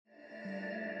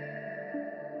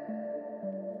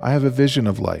I have a vision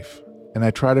of life, and I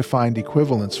try to find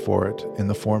equivalents for it in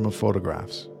the form of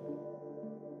photographs.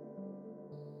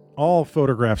 All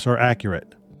photographs are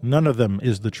accurate. None of them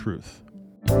is the truth.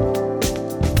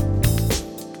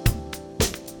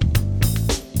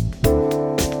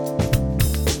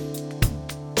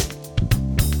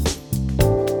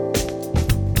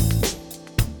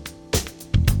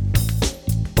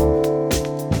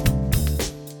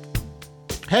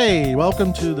 Hey,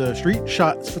 welcome to the Street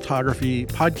Shots Photography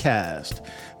Podcast.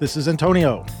 This is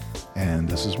Antonio. And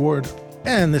this is Ward.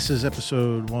 And this is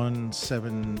episode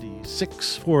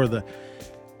 176 for the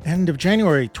end of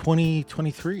January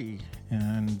 2023.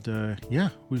 And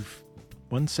we've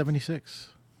 176.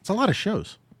 It's a lot of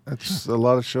shows. That's a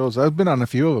lot of shows. I've been on a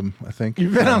few of them, I think.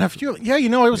 You've been on a few. Yeah,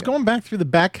 I was going back through the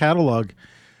back catalog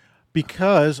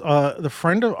because our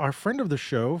friend of the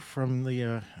show from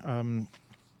the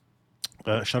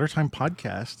Shutter Time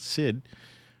podcast, Sid,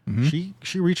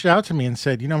 she reached out to me and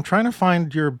said, I'm trying to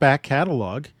find your back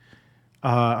catalog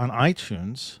on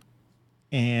iTunes,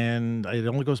 and it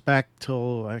only goes back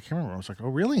till, I can't remember. I was like, oh,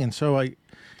 really? And so it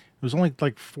was only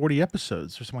like 40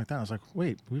 episodes or something like that. I was like,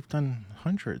 wait, we've done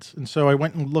hundreds. And so I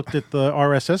went and looked at the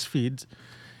RSS feeds.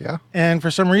 Yeah. And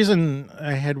for some reason,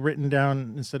 I had written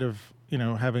down, instead of,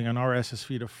 having an RSS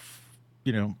feed of,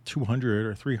 200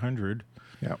 or 300,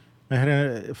 yeah, I had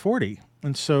a 40.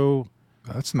 And so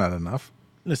that's not enough.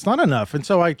 It's not enough. And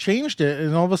so I changed it,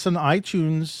 and all of a sudden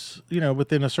iTunes,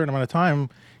 within a certain amount of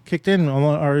time, kicked in.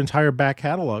 Our entire back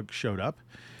catalog showed up.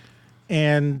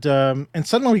 And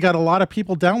suddenly we got a lot of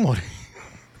people downloading.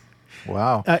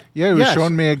 Wow. It was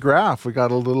showing me a graph. We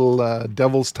got a little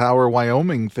Devil's Tower,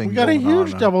 Wyoming thing. We got a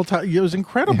huge Devil Tower. It was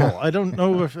incredible. Yeah. I don't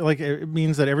know if it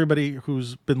means that everybody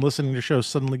who's been listening to shows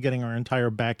suddenly getting our entire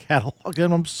back catalog.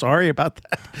 And I'm sorry about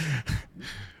that.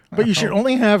 But you should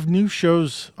only have new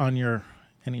shows on your...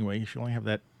 Anyway, you should only have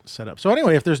that set up. So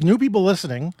anyway, if there's new people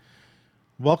listening,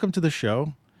 welcome to the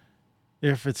show.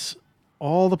 If it's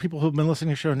all the people who've been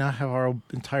listening to the show now have our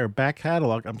entire back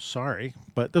catalog, I'm sorry.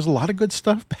 But there's a lot of good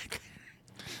stuff back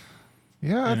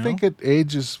there. Yeah, I think it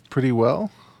ages pretty well.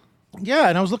 Yeah,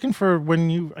 and I was looking for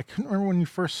I couldn't remember when you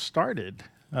first started.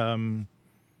 Mark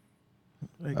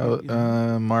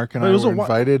and I were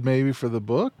invited maybe for the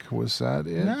book. Was that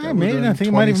it? No, maybe. I think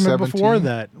it might have been before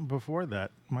that. Before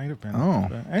that, might have been. Oh,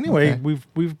 but anyway, okay.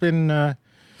 we've been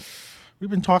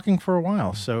talking for a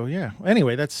while. So yeah.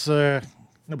 Anyway, that's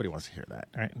nobody wants to hear that,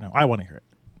 right? No, I want to hear it.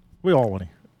 We all want to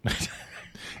hear it.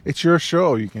 It's your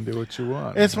show. You can do what you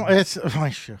want. It's my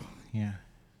show. Yeah,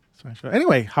 it's my show.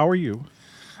 Anyway, how are you?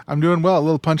 I'm doing well. A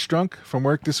little punch drunk from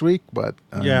work this week, but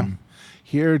yeah.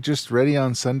 Here, just ready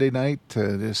on Sunday night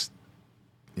to just,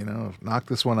 knock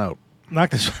this one out. Knock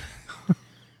this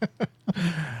one.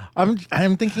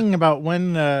 I'm thinking about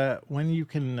when you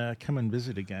can come and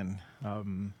visit again,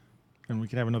 and we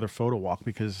can have another photo walk,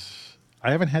 because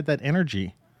I haven't had that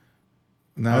energy.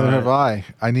 Neither have I.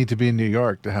 I need to be in New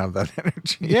York to have that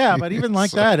energy. Yeah, but even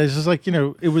like that, it's just like,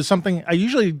 it was something. I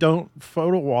usually don't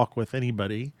photo walk with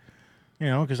anybody,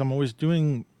 because I'm always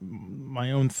doing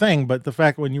my own thing. But the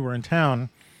fact when you were in town,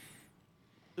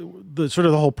 the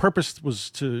whole purpose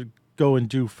was to go and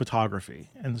do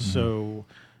photography. And so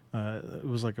it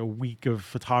was like a week of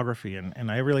photography.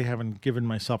 And I really haven't given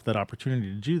myself that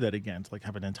opportunity to do that again, to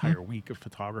have an entire week of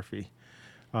photography.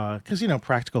 Because,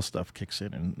 practical stuff kicks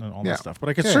in and all that stuff. But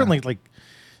I could certainly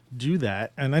do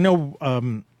that. And I know,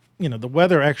 the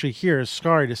weather actually here is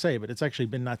sorry to say, but it's actually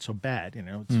been not so bad.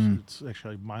 It's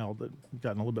actually mild,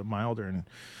 gotten a little bit milder, and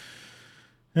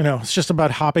it's just about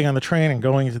hopping on the train and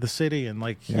going into the city and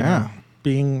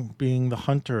being the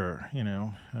hunter,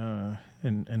 and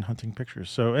hunting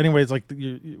pictures. So, anyways,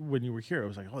 when you were here, I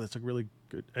was like, oh, that's a really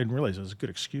good. I didn't realize it was a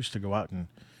good excuse to go out and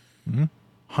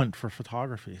hunt for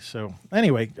photography. So,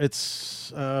 anyway,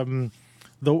 it's.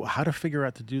 Though how to figure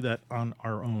out to do that on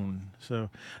our own. So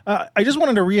I just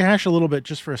wanted to rehash a little bit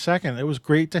just for a second. It was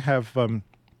great to have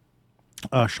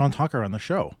Sean Tucker on the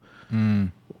show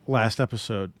last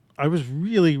episode. I was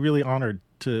really, really honored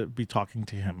to be talking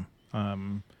to him.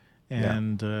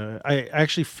 I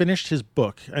actually finished his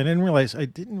book. I didn't realize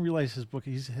his book.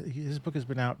 His book has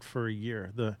been out for a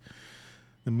year. The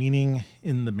Meaning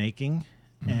in the Making.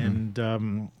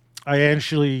 And I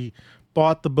actually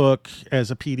bought the book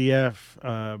as a PDF,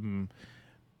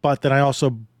 but then I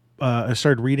also I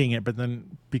started reading it. But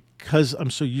then because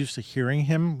I'm so used to hearing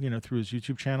him, through his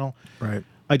YouTube channel, right,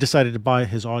 I decided to buy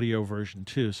his audio version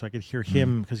too, so I could hear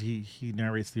him, because he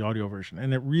narrates the audio version,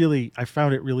 and I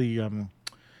found it really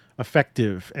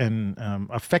effective and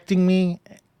affecting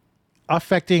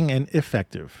and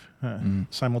effective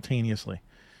simultaneously.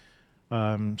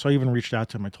 So I even reached out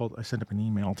to him. I sent up an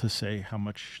email to say how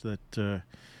much that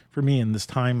for me in this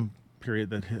time period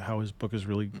that how his book is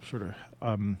really sort of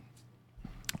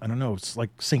I don't know, it's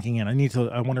like sinking in.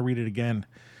 I want to read it again.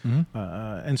 Mm-hmm.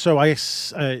 And so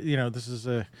this is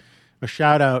a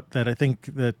shout out that I think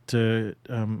that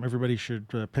everybody should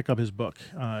pick up his book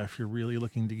if you're really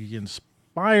looking to get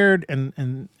inspired. And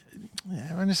I'm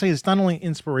going to say it's not only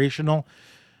inspirational,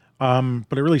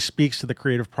 but it really speaks to the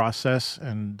creative process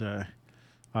and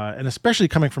especially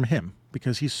coming from him,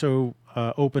 because he's so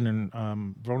open and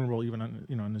vulnerable even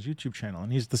on his YouTube channel,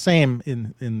 and he's the same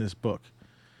in this book.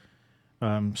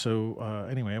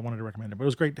 Anyway, I wanted to recommend it, but it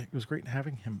was great. It was great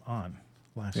having him on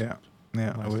last. Yeah,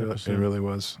 it really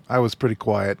was. I was pretty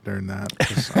quiet during that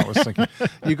because I was thinking,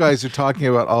 you guys are talking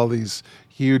about all these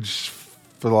huge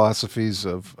philosophies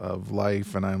of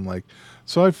life, and I'm like,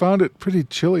 so I found it pretty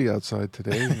chilly outside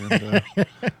today. And,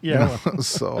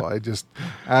 so I just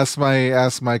asked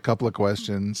my couple of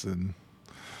questions, and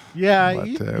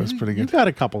it was pretty good. You got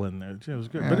a couple in there. It was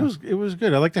good, but it was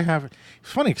good. I like to have.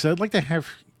 It's funny because I'd like to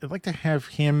have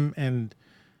him and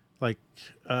like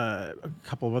a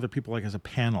couple of other people like as a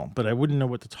panel, but I wouldn't know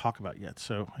what to talk about yet.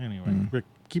 So anyway, Rick,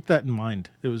 keep that in mind.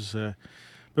 It was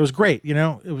great.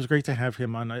 It was great to have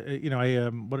him on.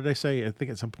 What did I say? I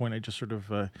think at some point I just sort of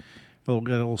got a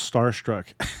little starstruck.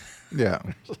 Yeah.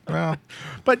 Well,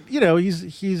 but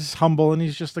he's humble and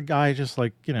he's just a guy just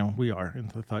like we are.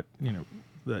 And I thought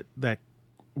that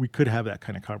we could have that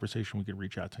kind of conversation. We could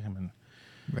reach out to him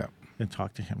and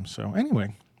talk to him. So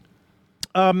anyway.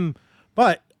 So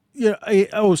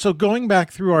going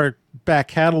back through our back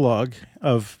catalog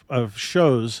of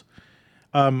shows,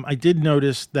 I did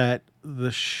notice that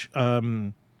the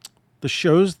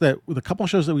couple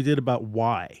shows that we did about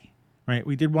why, right?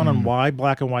 We did one on why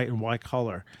black and white and why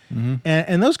color,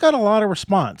 and those got a lot of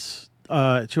response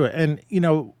to it.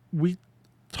 And we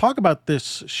talk about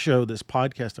this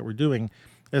podcast that we're doing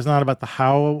is not about the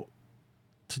how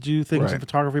to do things in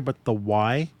photography, but the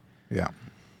why. Yeah.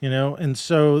 And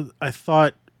so I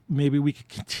thought maybe we could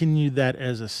continue that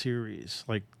as a series,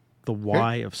 like the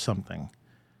why of something.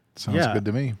 Sounds good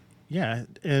to me. Yeah.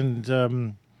 And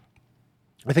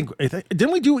I think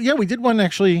didn't we do, we did one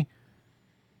actually.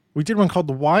 We did one called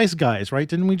The Wise Guys, right?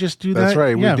 Didn't we just do that? That's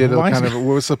right. We did it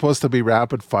was supposed to be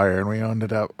rapid fire, and we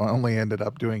only ended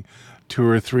up doing 2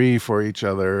 or 3 for each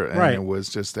other, and it was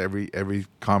just every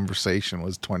conversation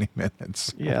was 20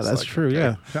 minutes. Yeah, that's true.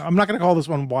 Okay. Yeah, I'm not going to call this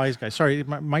one Wise Guy. Sorry,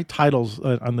 my titles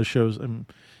on the shows, a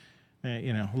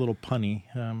little punny.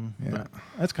 But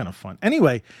that's kind of fun.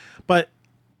 Anyway, but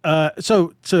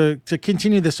so to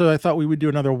continue this, so I thought we would do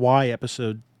another Why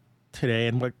episode today,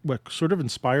 and what sort of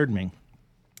inspired me.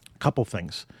 Couple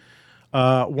things.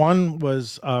 One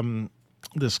was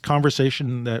this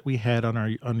conversation that we had on our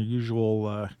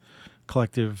usual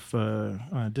collective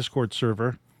Discord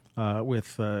server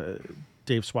with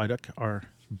Dave Swiduk, our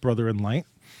brother in light.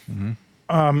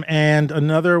 Mm-hmm. And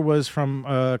another was from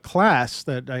a class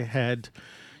that I had.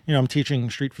 I'm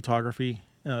teaching street photography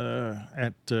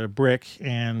at Brick,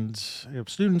 and I have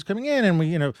students coming in, and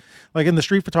we, like in the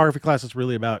street photography class, it's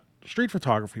really about street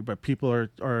photography, but people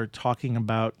are talking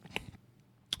about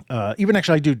even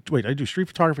actually I do street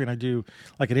photography, and I do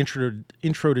like an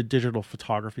intro to digital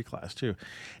photography class too.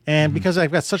 And because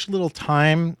I've got such little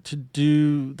time to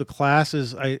do the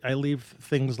classes, I leave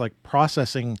things like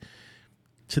processing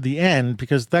to the end,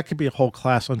 because that could be a whole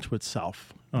class unto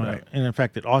itself. And in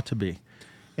fact, it ought to be.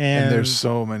 And there's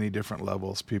so many different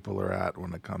levels people are at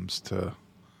when it comes to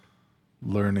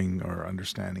learning or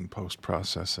understanding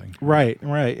post-processing. Right.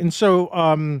 And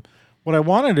so what I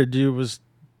wanted to do was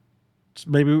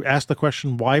maybe ask the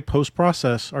question, why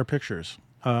post-process our pictures?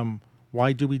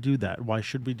 Why do we do that? Why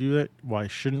should we do it? Why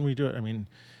shouldn't we do it? I mean,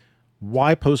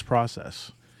 why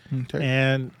post-process? Okay.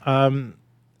 And,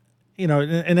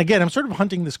 and again, I'm sort of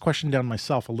hunting this question down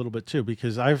myself a little bit too,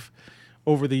 because I've,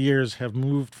 over the years, have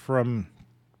moved from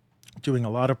doing a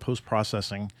lot of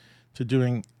post-processing to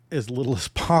doing as little as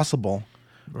possible.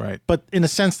 Right. But in a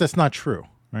sense, that's not true,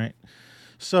 right?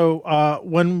 So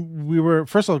when we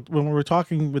were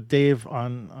talking with Dave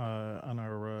on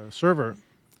our server,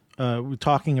 we were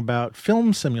talking about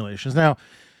film simulations. Now,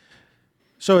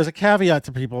 so as a caveat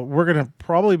to people, we're going to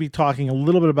probably be talking a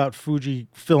little bit about Fuji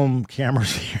film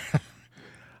cameras here.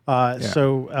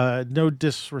 So no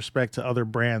disrespect to other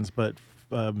brands, but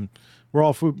we're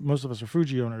all most of us are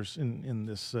Fuji owners in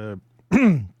this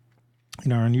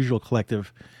in our unusual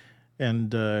collective,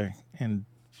 and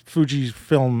Fuji's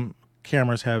film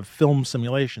cameras have film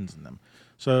simulations in them.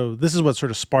 So this is what sort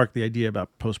of sparked the idea about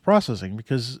post-processing,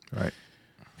 because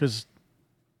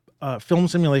film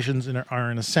simulations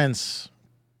are in a sense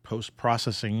post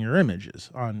processing your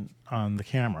images on the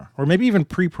camera, or maybe even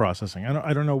pre processing.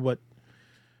 I don't know what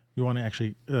you want to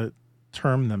actually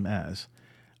term them as.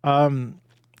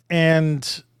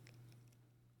 And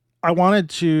I wanted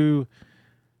to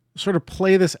sort of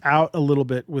play this out a little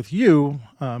bit with you,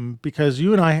 because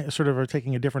you and I sort of are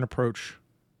taking a different approach.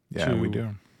 Yeah, we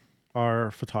do.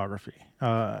 Our photography.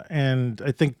 And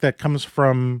I think that comes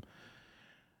from,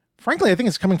 frankly, I think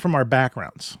it's coming from our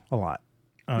backgrounds a lot.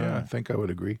 Yeah, I think I would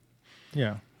agree.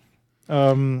 Yeah.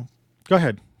 Go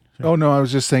ahead. Oh no, I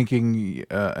was just thinking,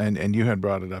 and you had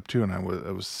brought it up too, and I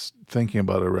was thinking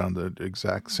about it around the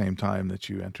exact same time that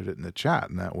you entered it in the chat,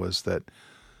 and that was that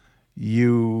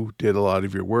you did a lot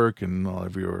of your work and all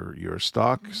of your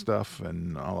stock stuff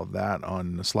and all of that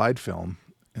on the slide film,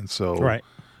 and so right.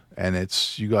 And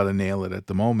you got to nail it at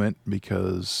the moment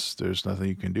because there's nothing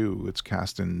you can do. It's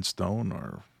cast in stone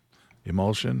or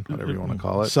emulsion, whatever you want to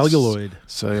call it. Celluloid.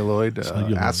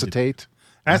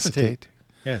 Acetate.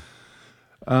 Yeah.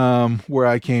 Where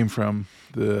I came from,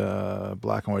 the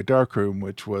black and white darkroom,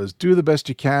 which was do the best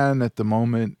you can at the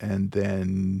moment, and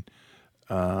then,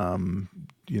 do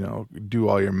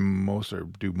most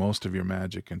of your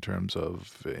magic in terms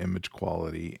of image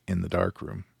quality in the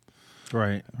darkroom.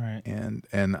 Right.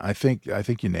 And I think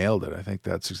you nailed it. I think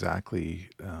that's exactly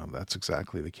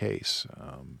the case.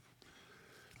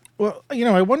 Well,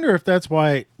 I wonder if that's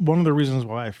why one of the reasons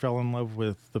why I fell in love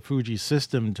with the Fuji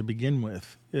system to begin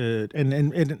with,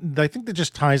 and I think that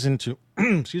just ties into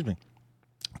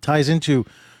ties into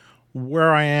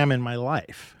where I am in my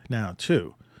life now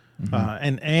too,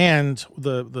 and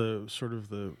the sort of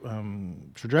the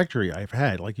trajectory I've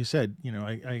had. Like you said,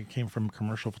 I came from a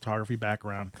commercial photography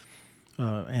background.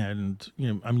 And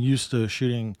I'm used to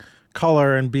shooting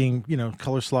color and being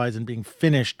color slides and being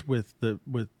finished with the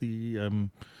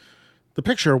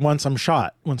picture once I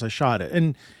shot it,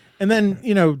 and then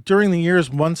during the years,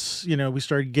 once we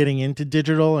started getting into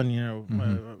digital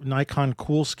and Nikon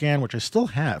Cool Scan, which I still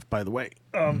have, by the way.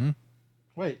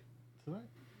 Wait,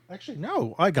 actually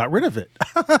no, I got rid of it.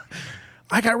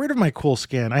 I got rid of my Cool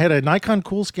Scan. I had a Nikon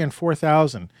Cool Scan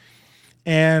 4000,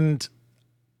 and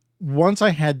once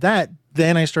I had that,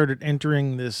 then I started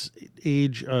entering this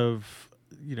age of,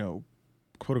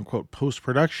 quote unquote,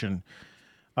 post-production,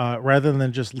 rather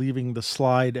than just leaving the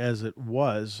slide as it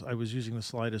was. I was using the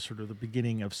slide as sort of the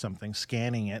beginning of something,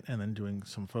 scanning it and then doing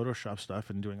some Photoshop stuff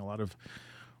and doing a lot of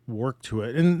work to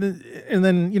it. And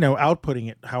then, outputting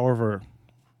it. However,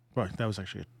 well, that was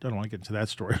actually, I don't want to get into that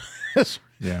story.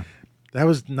 Yeah. That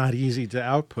was not easy to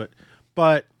output,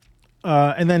 but,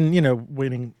 and then,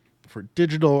 waiting for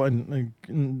digital and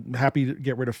happy to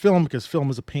get rid of film because film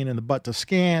is a pain in the butt to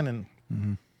scan and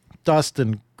dust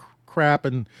and crap,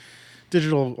 and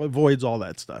digital avoids all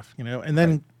that stuff, and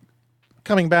then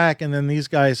coming back, and then these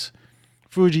guys,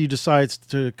 Fuji decides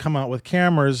to come out with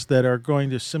cameras that are going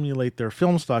to simulate their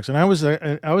film stocks. And I was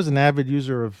an avid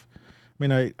user of,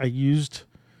 I used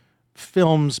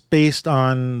films based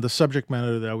on the subject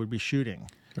matter that I would be shooting.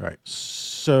 Right.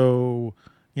 So,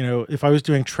 if I was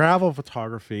doing travel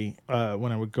photography,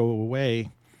 when I would go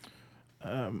away,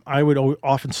 I would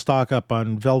often stock up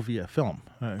on Velvia film.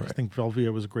 I think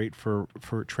Velvia was great for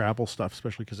travel stuff,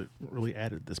 especially because it really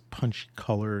added this punchy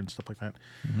color and stuff like that.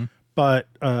 But,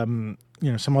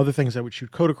 some other things I would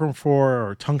shoot Kodachrome for,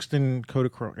 or tungsten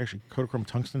Kodachrome. Actually, Kodachrome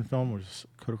tungsten film was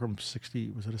Kodachrome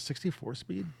 60. Was it a 64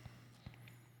 speed?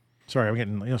 Sorry, I'm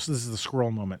getting, so this is the scroll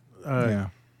moment. Yeah.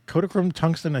 Kodachrome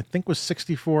tungsten, I think, was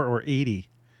 64 or 80.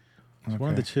 It was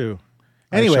one of the two.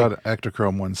 Anyway, I shot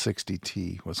Ektachrome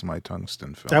 160T was my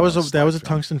tungsten film. That was a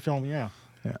tungsten film, yeah.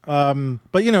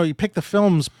 But you pick the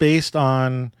films based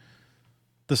on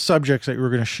the subjects that you were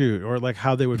going to shoot, or like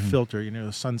how they would filter.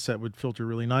 The sunset would filter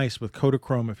really nice with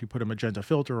Kodachrome. If you put a magenta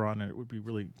filter on it, it would be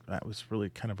that was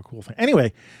really kind of a cool thing.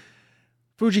 Anyway,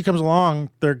 Fuji comes along,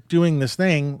 they're doing this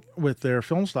thing with their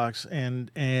film stocks,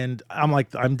 and I'm like,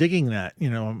 I'm digging that.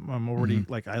 I'm already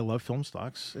like, I love film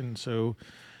stocks, and so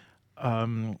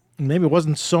maybe it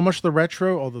wasn't so much the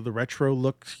retro, although the retro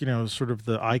looked, sort of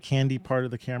the eye candy part of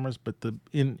the cameras, but the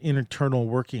internal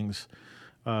workings.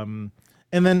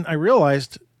 And then I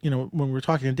realized, when we were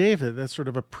talking to Dave, that's sort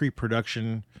of a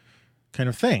pre-production kind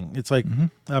of thing. It's like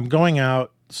I'm going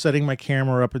out, setting my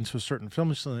camera up into a certain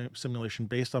film simulation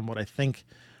based on what I think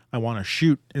I want to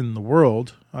shoot in the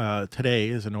world. Today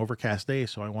is an overcast day,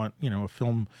 so I want, a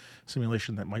film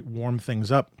simulation that might warm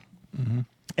things up.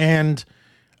 And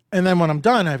then when I'm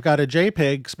done, I've got a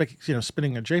JPEG,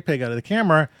 spinning a JPEG out of the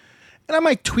camera, and I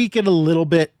might tweak it a little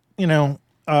bit, in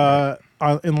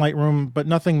Lightroom, but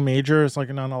nothing major. It's like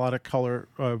not a lot of color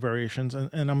variations,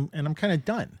 and I'm kind of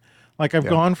done. Like I've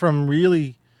gone from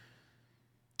really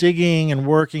digging and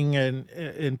working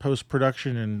in post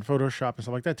production and Photoshop and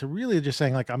stuff like that, to really just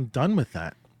saying like, I'm done with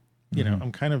that. You know,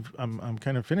 I'm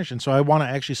kind of finished, and so I want to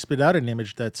actually spit out an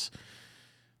image that's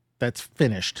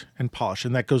finished and polished,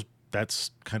 and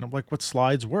that's kind of like what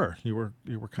slides were. You were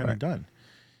kind of done.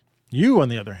 You, on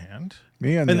the other hand,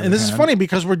 me on the other and this hand, is funny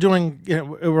because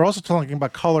we're also talking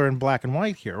about color and black and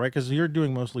white here, right? Because you're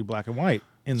doing mostly black and white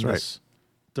in this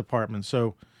department.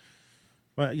 So,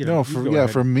 well,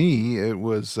 for me it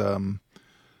was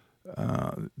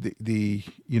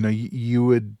you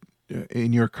would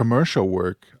in your commercial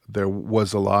work there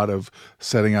was a lot of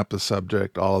setting up the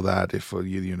subject, all of that. If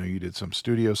you did some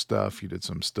studio stuff, you did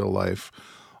some still life,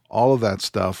 all of that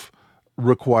stuff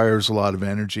requires a lot of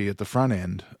energy at the front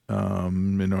end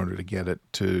in order to get it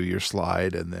to your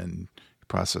slide, and then you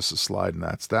process the slide, and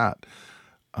that's that.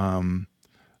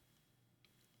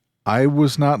 I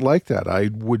was not like that. I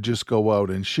would just go out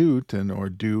and shoot or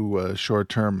do a short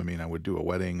term. I mean, I would do a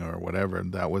wedding or whatever,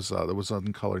 and that was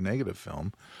on color negative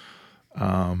film.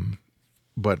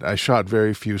 But I shot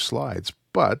very few slides.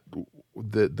 But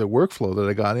the workflow that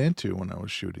I got into when I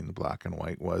was shooting the black and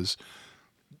white was,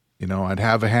 I'd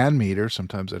have a hand meter.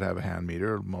 Sometimes I'd have a hand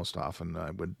meter. Most often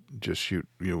I would just shoot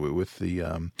with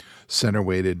the center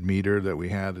weighted meter that we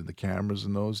had in the cameras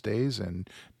in those days, and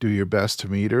do your best to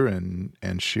meter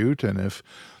and shoot. And if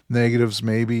negatives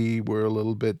maybe were a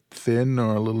little bit thin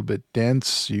or a little bit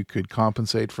dense, you could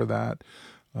compensate for that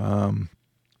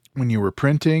when you were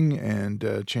printing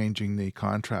and changing the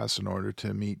contrast in order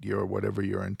to meet whatever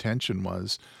your intention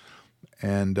was.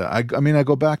 And I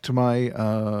go back to my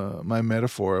my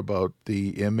metaphor about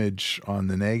the image on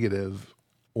the negative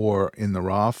or in the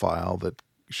raw file that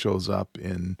shows up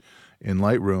in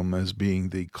Lightroom as being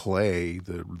the clay,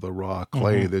 the raw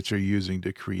clay that you're using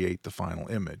to create the final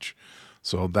image.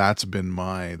 So that's been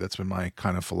my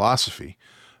kind of philosophy.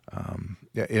 I'm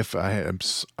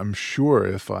sure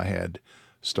if I had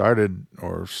started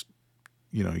or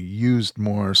used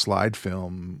more slide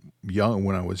film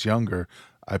when I was younger,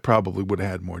 I probably would have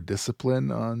had more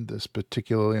discipline on this,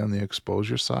 particularly on the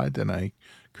exposure side, than I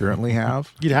currently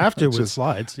have. You'd have to with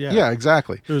slides. Yeah. Yeah,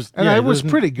 exactly. I was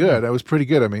pretty good. I was pretty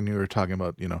good. I mean, you were talking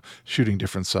about, shooting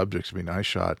different subjects. I mean, I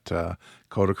shot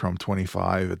Kodachrome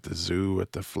 25 at the zoo,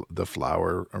 at the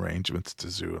flower arrangements at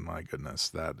the zoo, and my goodness,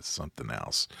 that is something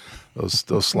else.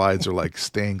 Those slides are like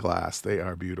stained glass. They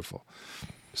are beautiful.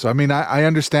 So, I mean, I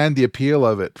understand the appeal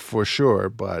of it for sure,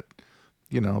 but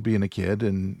being a kid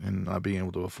and not being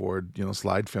able to afford,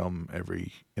 slide film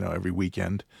every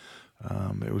weekend,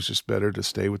 it was just better to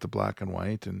stay with the black and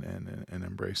white and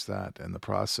embrace that and the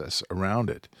process around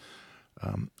it.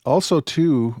 Also,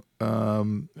 too, I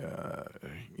don't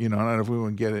know if we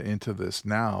want to get into this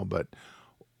now, but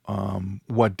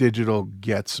what digital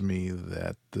gets me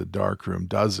that the darkroom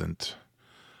doesn't,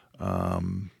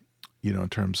 in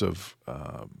terms of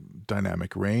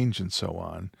dynamic range and so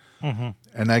on. Mm-hmm.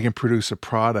 And I can produce a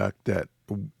product that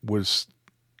was,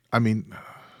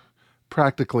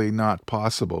 practically not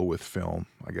possible with film,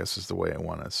 I guess is the way I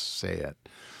want to say it.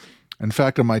 In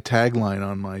fact, on my tagline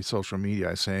on my social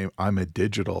media, I say I'm a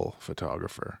digital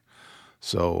photographer.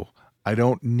 So I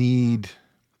don't need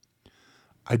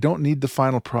the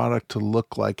final product to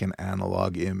look like an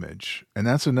analog image. And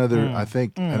that's another, I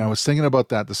think, and I was thinking about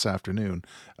that this afternoon,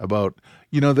 about,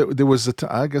 there was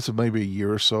I guess maybe a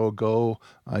year or so ago,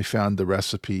 I found the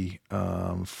recipe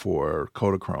for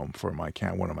Kodachrome for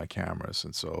one of my cameras.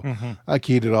 And so I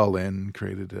keyed it all in,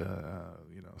 created,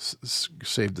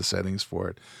 saved the settings for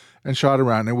it and shot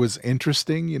around. It was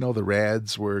interesting. The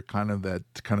reds were kind of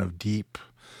deep,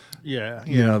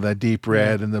 that deep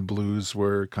red, and the blues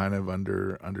were kind of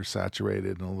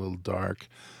undersaturated and a little dark.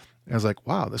 And I was like,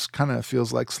 wow, this kind of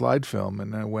feels like slide film.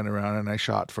 And I went around and I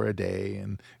shot for a day,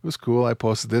 and it was cool. I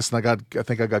posted this, and I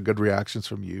think I got good reactions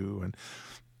from you,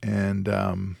 and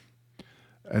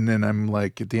then I'm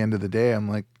like, at the end of the day, I'm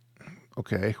like,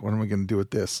 okay, what am I going to do with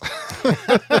this?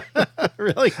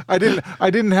 Really? I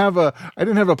didn't have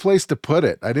a place to put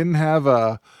it.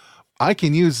 I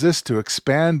can use this to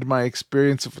expand my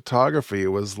experience of photography. It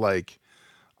was like,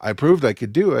 I proved I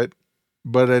could do it,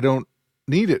 but I don't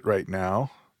need it right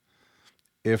now.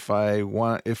 If I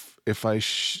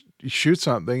shoot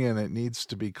something and it needs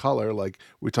to be color, like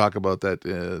we talk about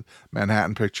that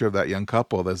Manhattan picture of that young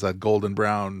couple, there's that golden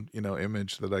brown,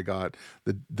 image that I got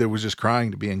that was just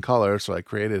crying to be in color. So I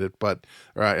created it,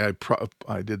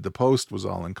 I did the post was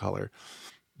all in color,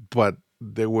 but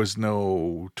there was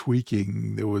no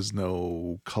tweaking. There was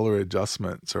no color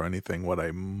adjustments or anything what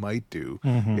I might do.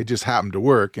 Mm-hmm. It just happened to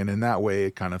work. And in that way,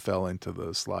 it kind of fell into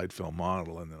the slide film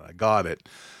model, and then I got it.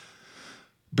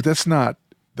 But that's not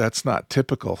that's not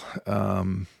typical.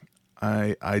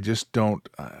 I just don't.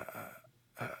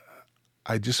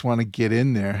 I just want to get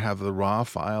in there, have the raw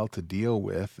file to deal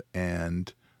with,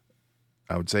 and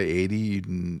I would say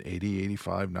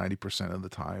 85, 90% of the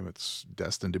time it's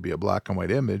destined to be a black and white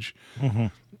image. Mm-hmm.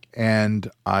 And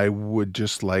I would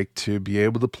just like to be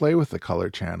able to play with the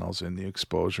color channels and the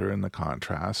exposure and the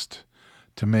contrast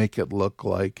to make it look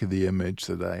like the image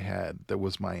that I had, that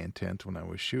was my intent when I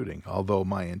was shooting. Although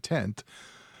my intent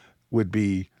would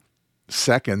be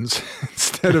seconds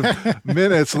instead of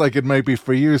minutes, like it might be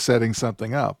for you setting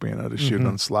something up, to shoot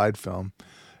on slide film.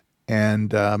 And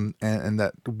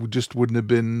that just wouldn't have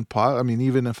been, I mean,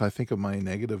 even if I think of my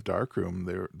negative darkroom,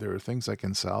 there are things I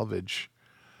can salvage.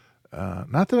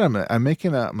 Not that I'm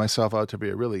making myself out to be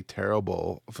a really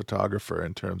terrible photographer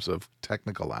in terms of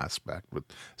technical aspect, but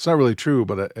it's not really true.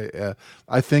 But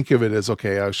I think of it as,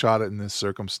 okay, I shot it in this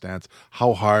circumstance.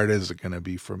 How hard is it going to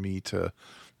be for me to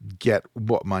get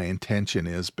what my intention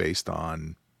is based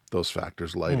on those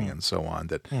factors, lighting and so on,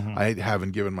 that I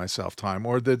haven't given myself time,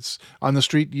 or that's on the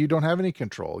street you don't have any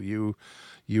control. You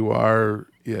are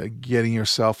getting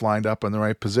yourself lined up in the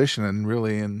right position, and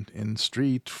really in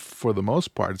street, for the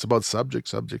most part, it's about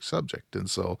subject. And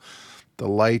so the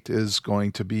light is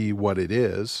going to be what it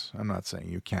is. I'm not saying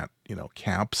you can't,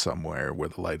 camp somewhere where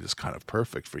the light is kind of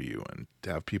perfect for you and to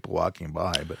have people walking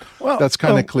by, but that's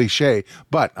kind of cliche.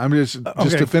 But I'm just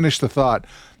to finish the thought,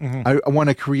 I want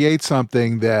to create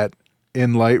something that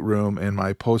in Lightroom, in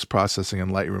my post-processing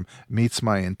in Lightroom, meets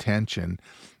my intention.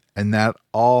 And that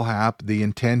all the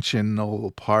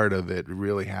intentional part of it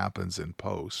really happens in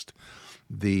post.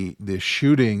 The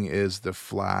shooting is the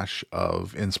flash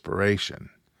of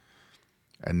inspiration.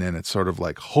 And then it's sort of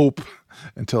like hope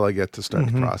until I get to start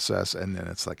the process. And then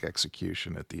it's like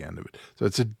execution at the end of it. So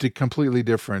it's a completely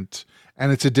different,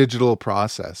 and it's a digital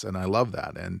process. And I love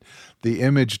that. And the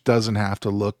image doesn't have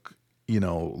to look,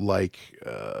 like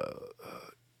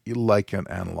an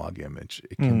analog image.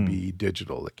 It can be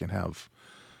digital. It can have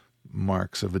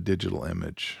marks of a digital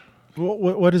image.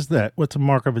 What is that? What's a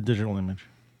mark of a digital image?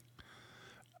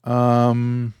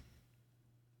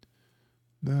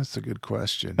 That's a good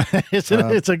question. It's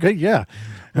a good, yeah.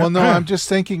 Well, no, I'm just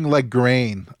thinking like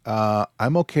grain.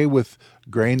 I'm okay with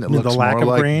grain that looks the lack more of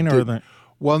like grain, or the.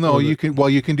 Well, no, you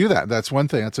can do that. That's one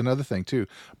thing. That's another thing too.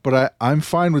 But I'm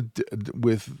fine with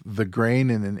the grain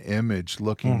in an image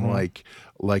looking like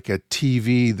a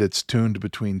TV that's tuned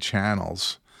between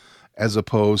channels, as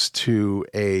opposed to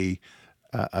a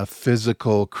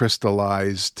physical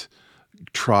crystallized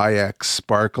Tri-X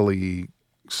sparkly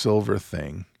silver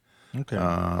thing. Okay.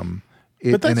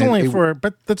 But that's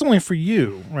only for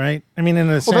you, right? I mean, in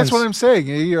a sense. Well, that's what I'm saying.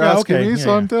 You're asking me,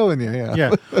 so I'm telling you. Yeah.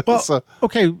 Yeah. Well,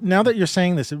 okay. Now that you're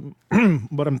saying this,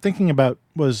 what I'm thinking about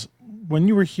was when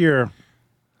you were here.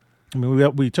 I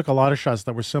mean, we took a lot of shots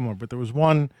that were similar, but there was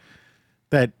one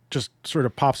that just sort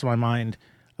of pops in my mind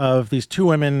of these two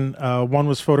women. One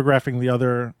was photographing the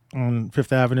other on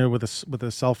Fifth Avenue with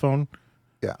a cell phone.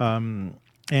 Yeah.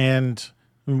 And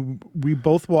we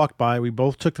both walked by. We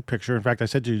both took the picture. In fact, I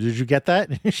said to you, "Did you get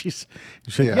that?" She said,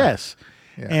 "Yes."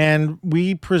 Yeah. And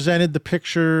we presented the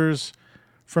pictures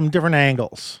from different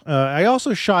angles. I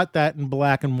also shot that in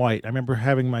black and white. I remember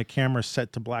having my camera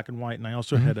set to black and white, and I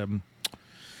also had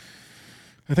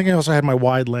I think I also had my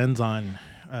wide lens on.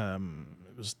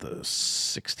 It was the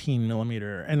 16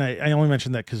 millimeter, and I only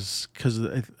mentioned that because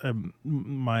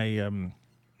my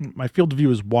field of view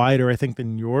is wider, I think,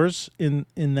 than yours in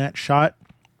that shot.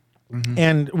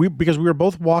 And because we were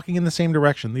both walking in the same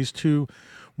direction. These two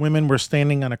women were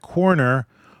standing on a corner.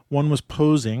 One was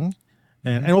posing,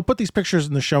 and we'll put these pictures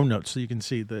in the show notes so you can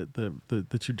see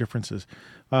the two differences.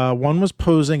 One was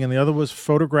posing, and the other was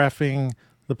photographing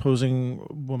the posing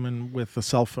woman with a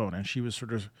cell phone, and she was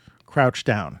sort of crouched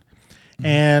down.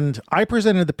 And I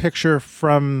presented the picture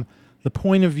from the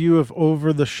point of view of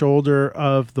over the shoulder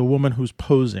of the woman who's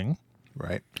posing.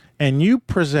 Right. And you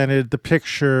presented the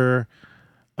picture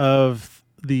of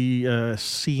the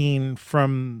scene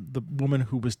from the woman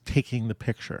who was taking the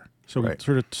picture. So we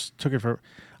sort of took it for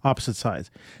opposite sides.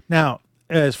 Now,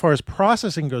 as far as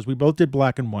processing goes, we both did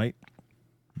black and white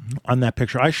on that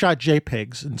picture. I shot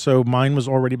JPEGs, and so mine was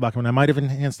already black and white. I might have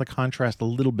enhanced the contrast a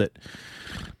little bit,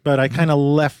 but I kind of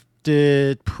left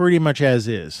it pretty much as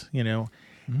is,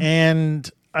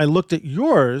 And I looked at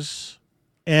yours,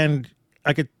 and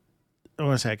I could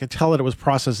tell that it was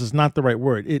processed is not the right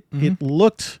word. It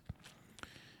looked,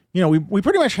 we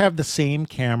pretty much have the same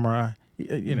camera.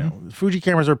 Fuji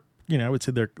cameras are, I would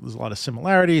say there's a lot of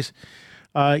similarities.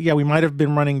 We might have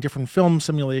been running different film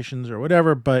simulations or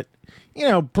whatever, but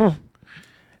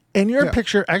and your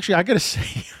picture, actually, I got to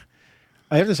say,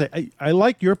 I have to say, I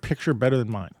like your picture better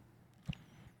than mine.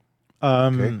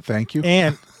 Okay, thank you.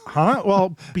 And,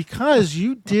 well, because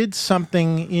you did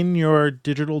something in your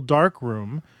digital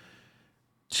darkroom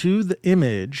to the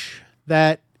image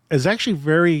that is actually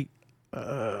very,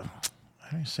 how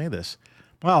do you say this?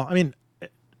 Well, I mean,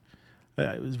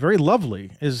 it was very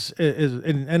lovely.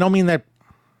 And I don't mean that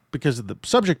because of the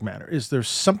subject matter. Is there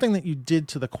something that you did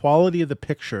to the quality of the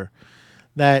picture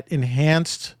that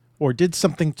enhanced or did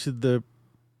something to the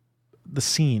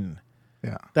scene?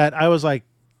 Yeah. That I was like,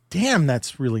 damn,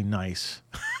 that's really nice.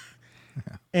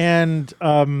 Yeah. And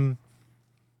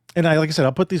I, like I said,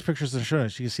 I'll put these pictures in the show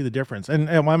notes so you can see the difference. And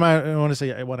I want to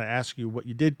say, I want to ask you what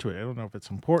you did to it. I don't know if it's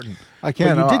important. I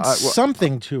can't. But you did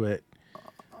something to it.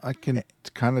 I can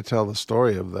kind of tell the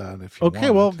story of that if you want.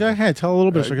 Okay, well, go ahead. Tell a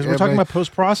little bit. Because we're talking about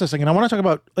post-processing. And I want to talk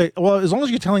about, well, as long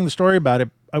as you're telling the story about it,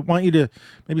 I want you to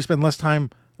maybe spend less time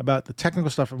about the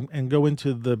technical stuff and go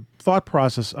into the thought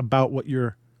process about what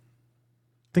you're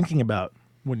thinking about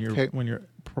when you're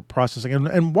processing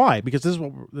and why, because this is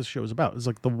what this show is about. It's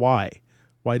like the why.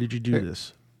 Why did you do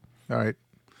this? All right.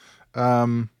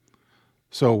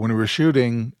 So when we were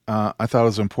shooting, I thought it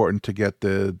was important to get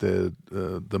the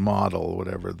model,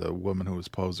 whatever, the woman who was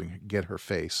posing, get her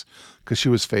face, because she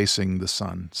was facing the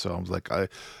sun. So I was like,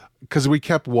 because we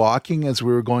kept walking as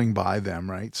we were going by them,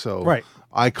 right? So right.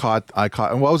 I caught, and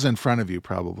I was in front of you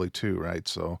probably too, right?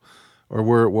 So, or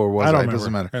where was I? It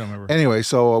doesn't matter. I don't remember. Anyway,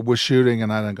 so I was shooting,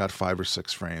 and I done got 5 or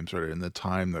 6 frames right in the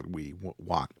time that we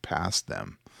walked past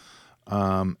them.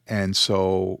 And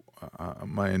so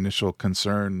my initial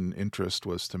concern and interest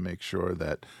was to make sure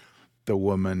that the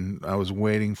woman, I was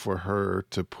waiting for her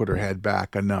to put her head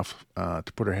back enough,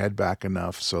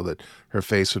 so that her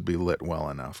face would be lit well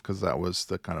enough, because that was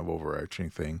the kind of overarching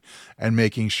thing, and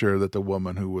making sure that the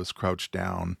woman who was crouched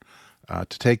down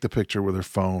to take the picture with her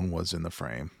phone was in the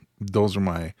frame. Those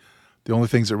are the only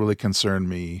things that really concerned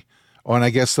me. Oh, and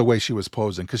I guess the way she was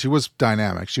posing, because she was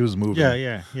dynamic. She was moving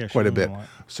quite a bit.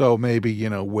 So maybe,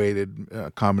 waited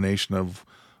a combination of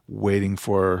waiting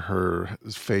for her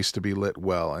face to be lit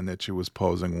well, and that she was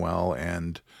posing well,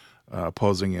 and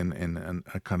posing in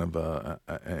a kind of an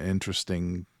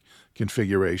interesting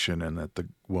configuration, and that the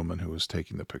woman who was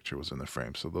taking the picture was in the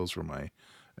frame. So those were my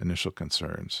initial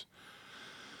concerns.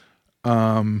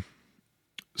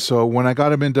 So when I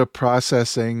got him into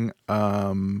processing,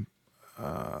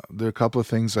 there are a couple of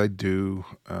things I do.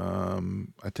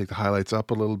 I take the highlights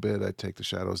up a little bit. I take the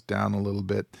shadows down a little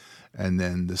bit. And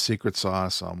then the secret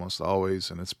sauce almost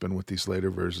always, and it's been with these later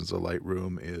versions of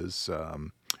Lightroom, is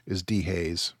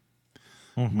dehaze.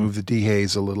 Mm-hmm. Move the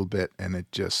dehaze a little bit, and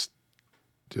it just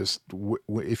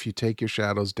if you take your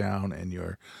shadows down and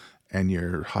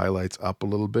your highlights up a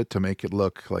little bit to make it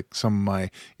look like some of my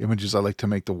images, I like to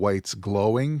make the whites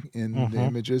glowing in the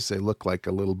images. They look like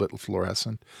a little bit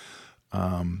fluorescent.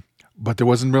 But there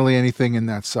wasn't really anything in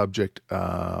that subject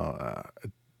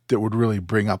that would really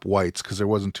bring up whites, because there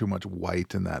wasn't too much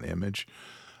white in that image.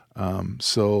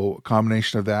 So a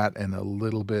combination of that and a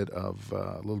little bit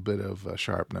of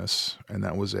sharpness, and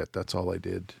that was it. That's all I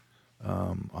did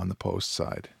on the post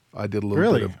side. I did a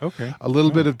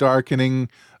little bit of darkening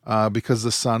because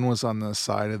the sun was on the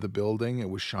side of the building. It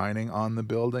was shining on the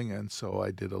building, and so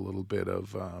I did a little bit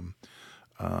of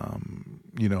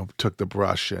took the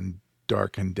brush and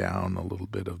darkened down a little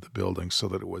bit of the building so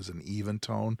that it was an even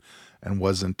tone and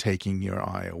wasn't taking your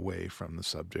eye away from the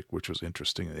subject, which was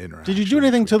interesting. Did you do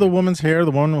anything to the woman's hair,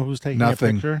 the one who was taking a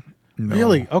picture? No,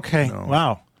 really? Okay. No.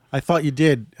 Wow. I thought you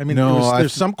did. I mean,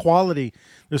 there's some quality.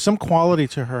 There's some quality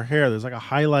to her hair. There's like a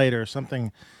highlight or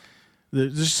something.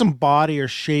 There's some body or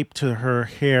shape to her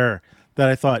hair that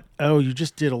I thought, oh, you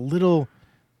just did a little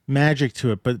magic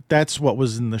to it. But that's what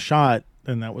was in the shot,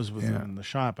 and that was within the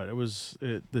shot. But there's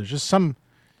just some,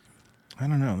 I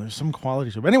don't know. There's some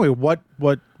quality to it. But anyway, what?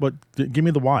 Give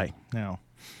me the why now.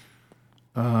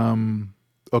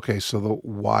 Okay, so the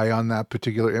why on that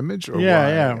particular image, or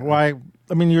why?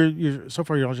 I mean, you're so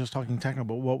far you're all just talking technical.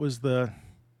 But what was the?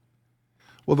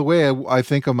 Well, the way I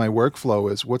think of my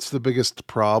workflow is, what's the biggest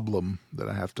problem that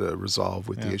I have to resolve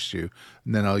with the issue,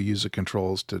 and then I'll use the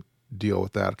controls to deal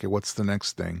with that. Okay, what's the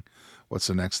next thing? What's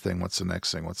the next thing? What's the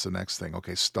next thing? What's the next thing?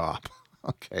 Okay, stop.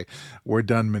 Okay, we're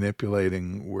done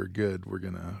manipulating. We're good. We're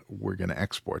gonna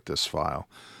export this file.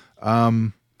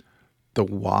 The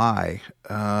why.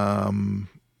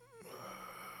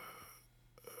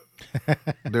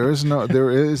 There's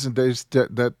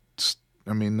that.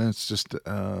 I mean, that's just.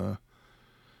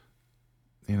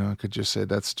 I could just say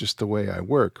that's just the way I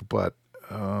work, but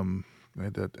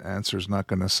that answer is not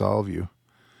going to solve you.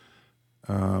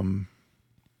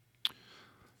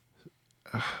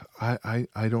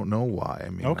 I don't know why. I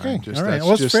mean, Okay, just, all right. that's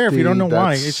Well, it's just fair if you don't know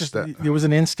why. that's- It's just that, it was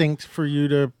an instinct for you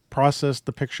to process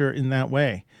the picture in that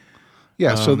way.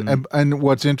 yeah. And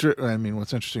what's what's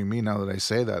interesting to me now that I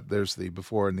say that, there's the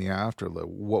before and the after.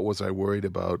 What was I worried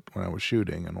about when I was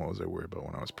shooting, and what was I worried about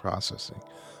when I was processing?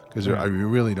 Because Right. you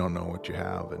really don't know what you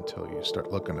have until you start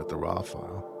looking at the raw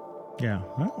file. Yeah.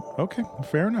 Well, okay.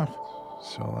 Fair enough.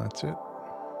 So that's it.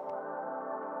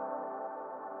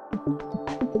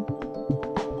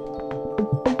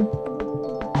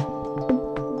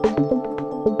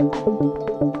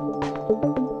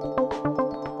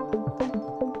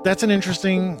 That's an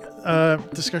interesting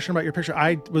discussion about your picture.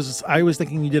 I was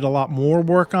thinking you did a lot more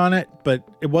work on it, but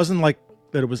it wasn't like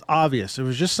that. It was obvious. It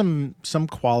was just some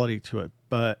quality to it.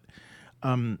 But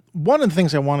one of the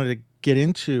things I wanted to get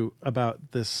into about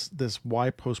this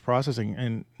why post processing,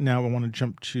 and now I want to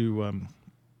jump to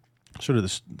sort of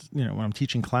this, when I'm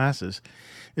teaching classes,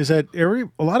 is that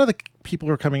a lot of the people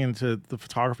who are coming into the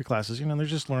photography classes, they're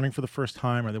just learning for the first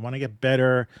time, or they want to get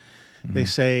better. They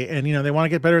say, and they want to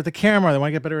get better at the camera. They want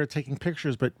to get better at taking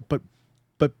pictures, but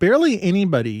barely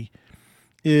anybody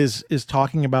is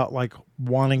talking about like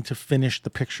wanting to finish the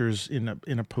pictures in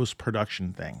a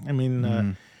post-production thing. I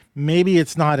mean, maybe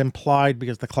it's not implied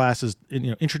because the class is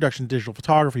introduction to digital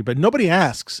photography, but nobody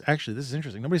asks. Actually, this is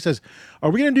interesting. Nobody says, "Are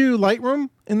we going to do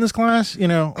Lightroom in this class?"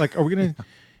 Like, are we going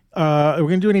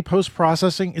to do any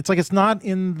post-processing? It's like it's not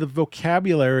in the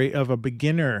vocabulary of a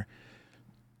beginner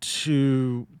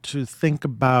to think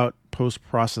about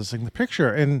post-processing the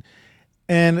picture. And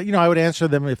I would answer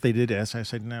them if they did ask. I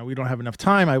said, no, we don't have enough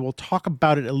time. I will talk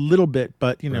about it a little bit,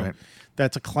 but Right.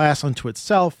 that's a class unto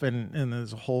itself, and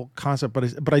there's a whole concept.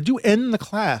 But I do end the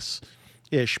class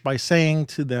ish by saying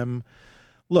to them,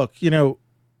 look, you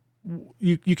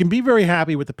can be very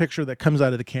happy with the picture that comes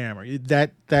out of the camera.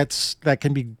 That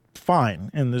can be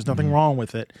fine, and there's nothing wrong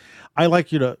with it. I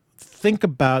like you to think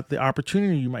about the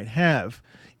opportunity you might have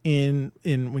in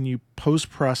when you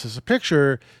post-process a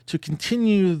picture to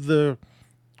continue the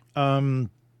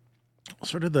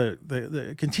sort of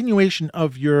the continuation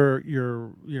of your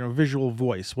visual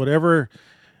voice, whatever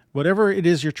it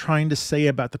is you're trying to say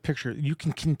about the picture. You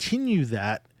can continue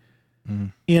that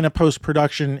in a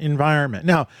post-production environment.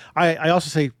 Now, I also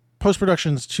say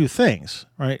post-production is two things,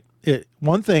 right?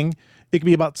 One thing, it can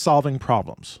be about solving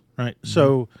problems, right?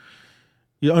 So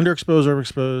you underexpose,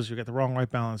 overexpose, you get the wrong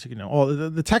white balance, all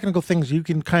the technical things you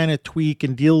can kind of tweak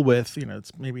and deal with.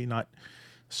 It's maybe not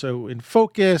so in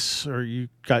focus, or you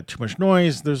got too much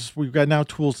noise. We've got now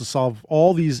tools to solve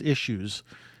all these issues,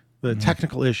 the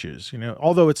technical issues,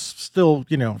 although it's still,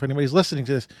 if anybody's listening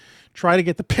to this, try to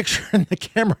get the picture in the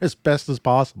camera as best as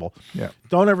possible. Yeah.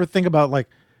 Don't ever think about like,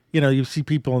 you see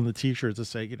people in the t-shirts that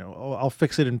say, oh, I'll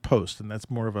fix it in post. And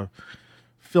that's more of a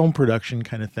film production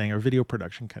kind of thing, or video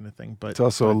production kind of thing. But It's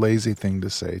also a lazy thing to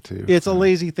say too. it's a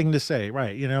lazy thing to say,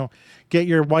 right? Get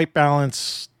your white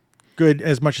balance good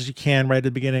as much as you can right at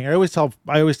the beginning. I always tell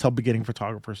beginning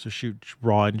photographers to shoot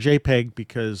raw and JPEG,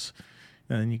 because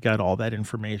then you got all that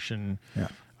information.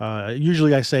 Yeah.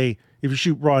 Usually I say, if you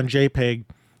shoot raw and JPEG,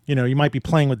 you might be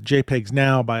playing with JPEGs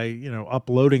now by,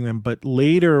 uploading them, but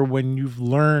later when you've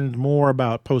learned more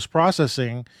about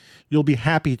post-processing, you'll be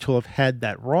happy to have had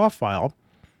that raw file,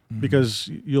 because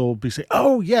you'll be saying,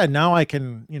 oh yeah, now I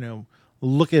can,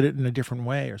 look at it in a different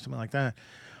way or something like that.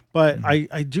 But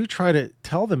I do try to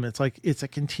tell them it's a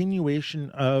continuation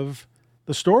of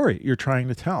the story you're trying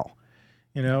to tell,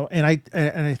 and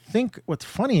I think what's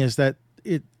funny is that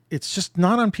it's just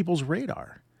not on people's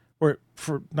radar,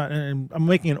 and I'm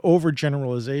making an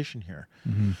overgeneralization here,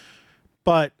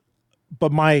 but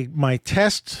my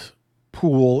test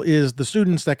pool is the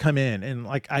students that come in, and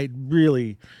like I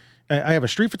have a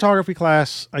street photography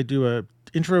class. I do a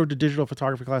intro to digital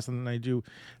photography class, and then I do,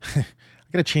 I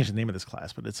got to change the name of this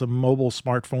class, but it's a mobile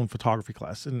smartphone photography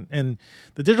class. And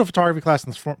the digital photography class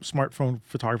and the smartphone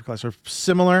photography class are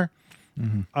similar.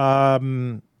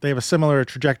 They have a similar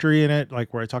trajectory in it,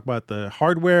 like where I talk about the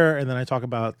hardware, and then I talk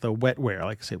about the wetware,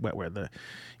 like I say wetware,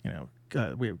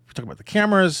 we talk about the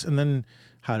cameras, and then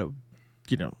how to,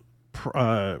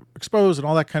 expose and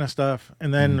all that kind of stuff.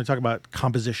 And then we talk about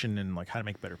composition and like how to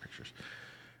make better pictures.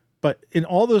 But in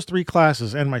all those three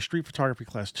classes, and my street photography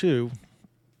class too,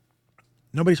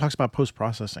 nobody talks about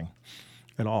post-processing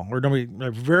at all. Or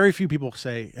very few people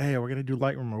say, hey, we're going to do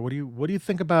Lightroom, or what do you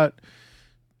think about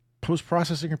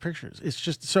post-processing your pictures? It's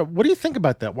just, so what do you think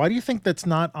about that? Why do you think that's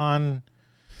not on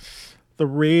the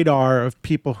radar of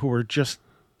people who are just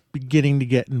beginning to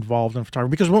get involved in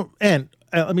photography? Because,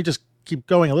 let me just keep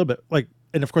going a little bit.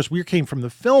 And of course, we came from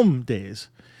the film days.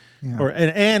 Yeah.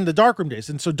 and the darkroom days.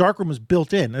 And so darkroom was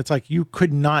built in. It's like you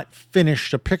could not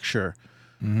finish a picture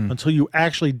until you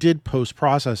actually did post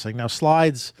processing. Now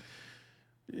slides,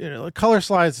 color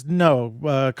slides,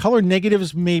 no. Color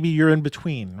negatives, maybe you're in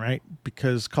between, right?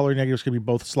 Because color negatives could be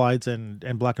both slides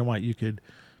and black and white. You could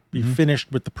be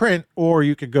finished with the print, or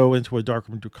you could go into a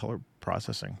darkroom and do color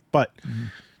processing. But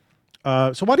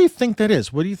so why do you think that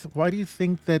is? Why do you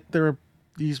think that there are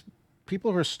these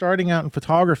people who are starting out in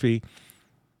photography,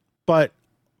 but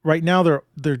right now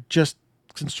they're just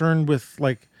concerned with,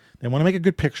 like, they want to make a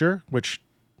good picture, which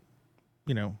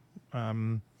they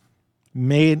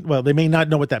may not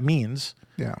know what that means.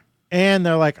 Yeah. And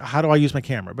they're like, how do I use my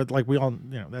camera? But like we all,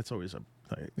 that's always a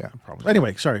problem.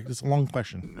 Anyway, sorry, it's a long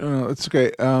question. It's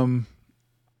okay.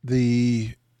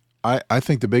 I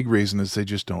think the big reason is they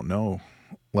just don't know.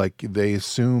 Like they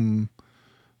assume,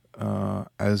 I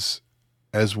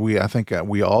think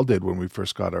we all did when we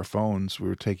first got our phones. We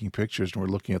were taking pictures and we're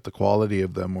looking at the quality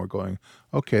of them. We're going,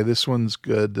 okay, this one's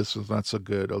good. This one's not so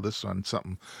good. Oh, this one,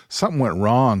 something went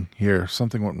wrong here.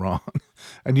 Something went wrong,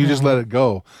 and you just let it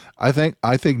go. I think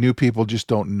new people just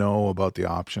don't know about the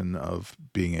option of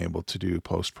being able to do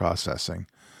post processing.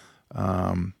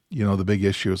 The big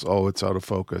issue is, it's out of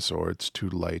focus, or it's too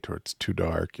light, or it's too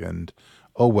dark, and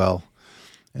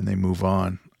and they move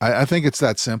on. I think it's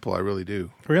that simple. I really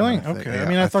do. Really?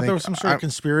 Okay. I thought there was some sort of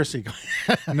conspiracy.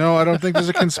 No, I don't think there's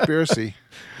a conspiracy.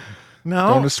 No.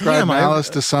 Don't ascribe malice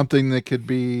to something that could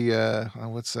be,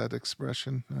 what's that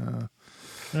expression?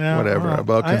 Whatever,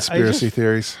 about conspiracy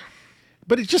theories.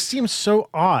 But it just seems so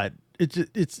odd. It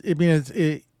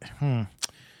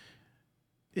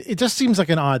just seems like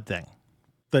an odd thing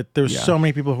that there's so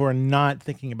many people who are not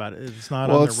thinking about it. It's not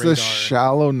on their radar. Well, it's the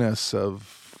shallowness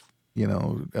of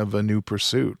a new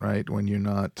pursuit, right? When you're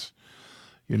not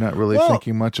really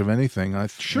thinking much of anything.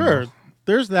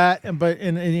 There's that, but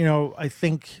I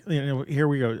think here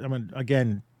we go. I'm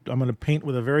going to paint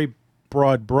with a very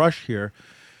broad brush here,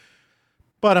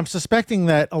 but I'm suspecting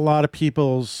that a lot of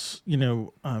people's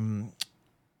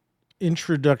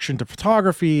introduction to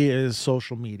photography is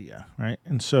social media, right?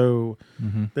 And so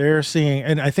they're seeing,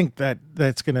 and I think that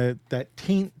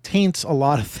taints a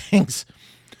lot of things.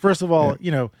 First of all,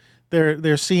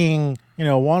 they're seeing,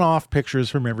 one-off pictures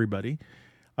from everybody.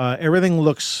 Everything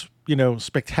looks,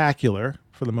 spectacular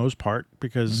for the most part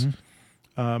because,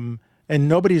 and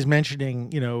nobody's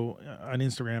mentioning, on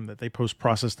Instagram that they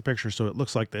post-process the picture so it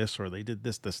looks like this, or they did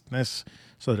this,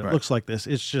 so that it looks like this.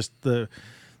 It's just the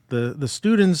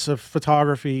students of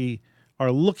photography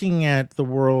are looking at the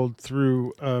world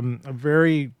through a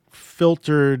very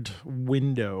filtered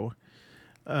window.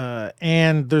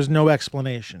 And there's no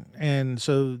explanation. And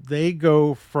so they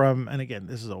go from, and again,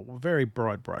 this is a very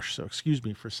broad brush, so excuse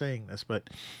me for saying this, but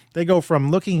they go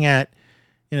from looking at,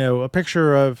 a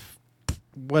picture of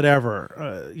whatever,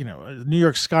 a New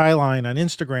York skyline on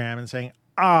Instagram and saying,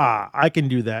 I can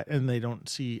do that. And they don't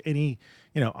see any,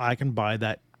 I can buy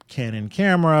that Canon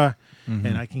camera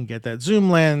and I can get that zoom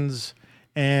lens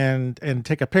and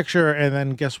take a picture. And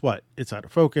then guess what? It's out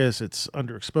of focus. It's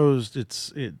underexposed.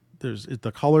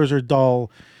 The colors are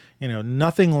dull,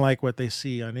 nothing like what they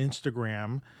see on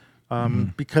Instagram,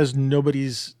 because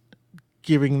nobody's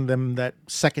giving them that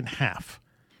second half.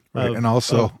 Right. And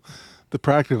also the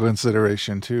practical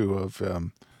consideration too of,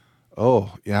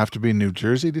 you have to be in New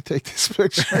Jersey to take this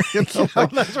picture.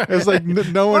 That's right. It's like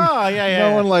no one,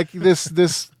 one like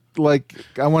this, like,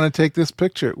 I want to take this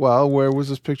picture. Well, where was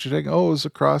this picture taken? Oh, it was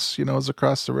across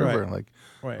the river. Right. Like,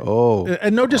 right. Oh,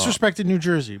 and no disrespect to New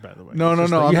Jersey, by the way. No.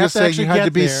 I'm just saying you had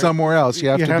to be somewhere else. You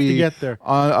have to be get there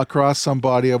across some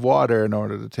body of water in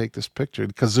order to take this picture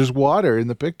because there's water in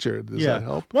the picture. Does that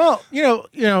help? Well,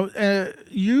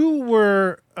 you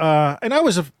were, and I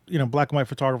was a black and white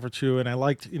photographer too, and I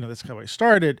liked that's how I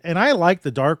started, and I liked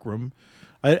the darkroom.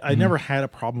 I never had a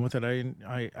problem with it. I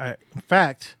in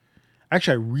fact,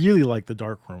 actually, I really liked the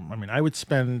darkroom. I mean, I would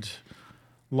spend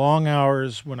long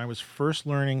hours when I was first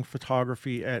learning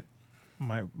photography at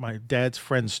my dad's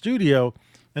friend's studio,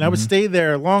 and I would stay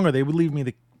there longer. They would leave me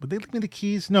the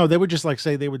keys? No, they would just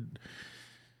say they would.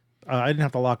 I didn't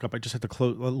have to lock up. I just had to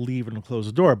leave and close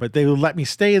the door. But they would let me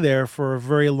stay there for a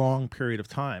very long period of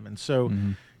time. And so,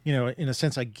 in a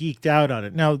sense, I geeked out on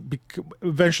it. Now,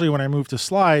 eventually, when I moved to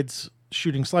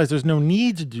shooting slides, there's no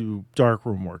need to do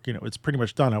darkroom work. It's pretty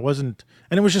much done. And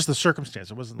it was just the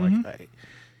circumstance. It wasn't like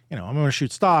I'm going to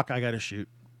shoot stock. I got to shoot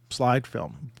slide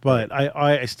film. But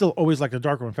I still always liked the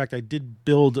darkroom. In fact, I did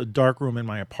build a darkroom in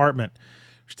my apartment,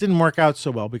 which didn't work out so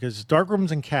well because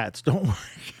darkrooms and cats don't work.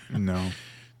 No,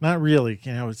 not really.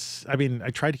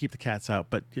 I tried to keep the cats out,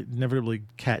 but inevitably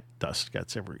cat dust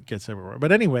gets everywhere.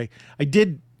 But anyway, I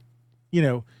did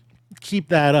keep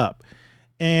that up.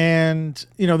 And,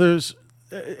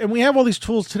 and we have all these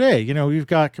tools today. You've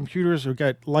got computers, we've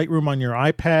got Lightroom on your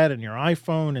iPad and your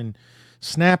iPhone and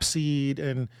Snapseed,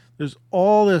 and there's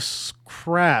all this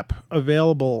crap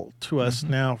available to us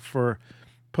now for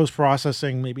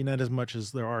post-processing, maybe not as much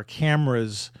as there are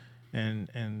cameras and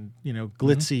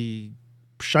glitzy,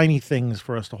 shiny things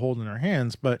for us to hold in our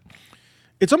hands, but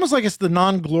it's almost like it's the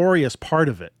non-glorious part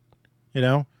of it,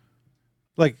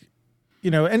 like,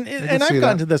 and I've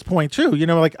gotten to this point too,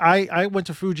 like I went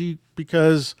to Fuji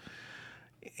because,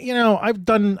 I've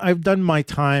done my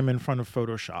time in front of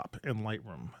Photoshop and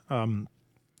Lightroom.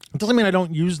 It doesn't mean I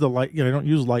don't use I don't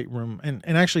use Lightroom.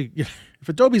 And actually, if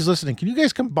Adobe's listening, can you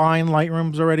guys combine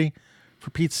Lightrooms already, for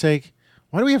Pete's sake?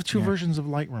 Why do we have two versions of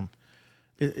Lightroom?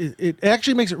 It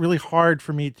actually makes it really hard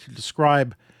for me to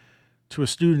describe to a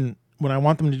student when I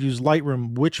want them to use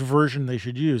Lightroom which version they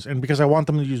should use, and because I want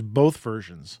them to use both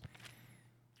versions.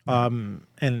 And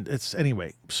it's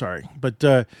anyway, sorry, but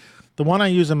the one I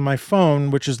use on my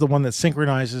phone, which is the one that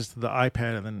synchronizes to the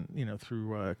iPad and then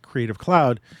through Creative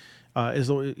Cloud,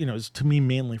 is to me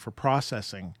mainly for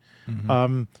processing.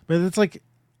 But it's like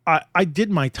I did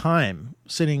my time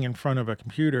sitting in front of a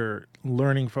computer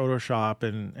learning Photoshop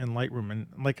and Lightroom, and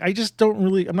like I just don't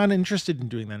really, I'm not interested in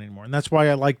doing that anymore, and that's why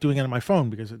I like doing it on my phone,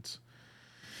 because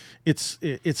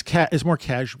it's more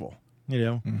casual,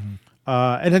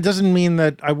 and it doesn't mean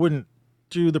that I wouldn't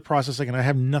do the processing, and I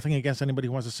have nothing against anybody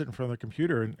who wants to sit in front of the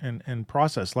computer and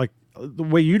process. Like the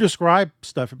way you describe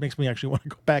stuff, it makes me actually want to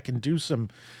go back and do some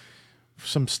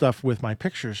stuff with my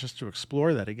pictures just to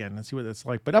explore that again and see what it's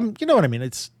like. But you know what I mean?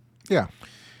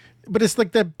 But it's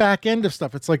like that back end of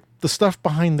stuff. It's like the stuff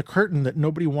behind the curtain that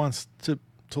nobody wants to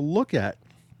look at.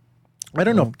 I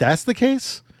don't know if that's the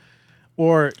case,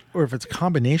 or if it's a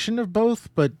combination of both,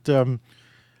 but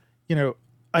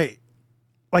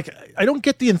I don't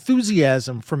get the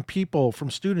enthusiasm from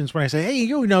students when I say, hey,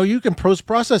 you can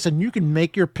post-process and you can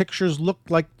make your pictures look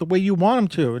like the way you want them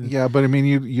to. And yeah, but I mean,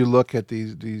 you look at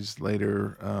these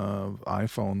later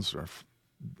iPhones or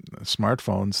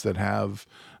smartphones that have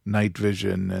night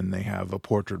vision, and they have a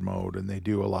portrait mode, and they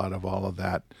do a lot of all of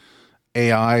that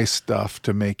AI stuff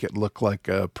to make it look like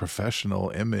a professional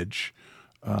image.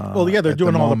 They're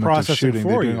doing all the processing for you.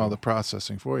 They're doing all the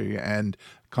processing for you, and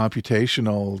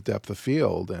computational depth of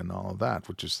field and all of that,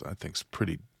 which is, I think, is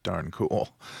pretty darn cool.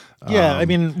 Yeah, I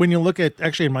mean, when you look at,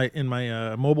 actually in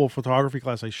my mobile photography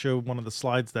class, I showed one of the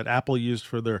slides that Apple used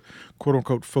for their quote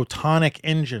unquote photonic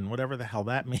engine, whatever the hell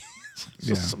that means.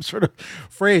 Some sort of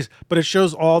phrase, but it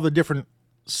shows all the different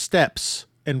steps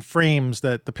and frames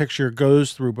that the picture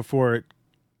goes through before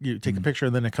you take the picture,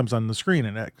 and then it comes on the screen,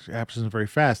 and it happens very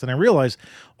fast. And I realized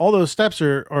all those steps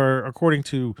are according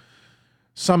to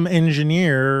some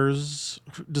engineers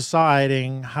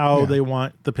deciding how they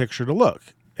want the picture to look.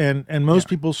 And most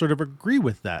people sort of agree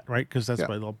with that, right? Because that's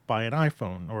why they'll buy an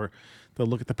iPhone, or they'll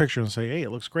look at the picture and say, hey, it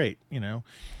looks great, So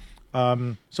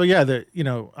yeah,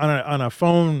 on a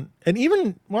phone, and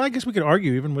even, well, I guess we could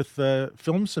argue even with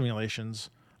film simulations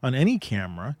on any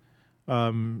camera, but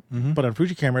on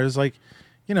Fuji camera, it's like,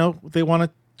 they want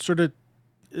to sort of,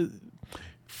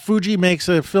 Fuji makes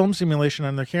a film simulation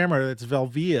on their camera that's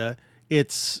Velvia.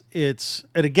 It's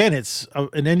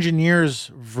an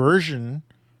engineer's version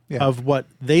of what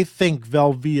they think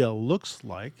Velvia looks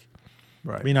like.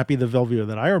 Right. It may not be the Velvia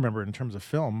that I remember in terms of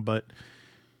film, but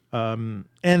and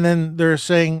then they're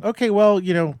saying, okay, well,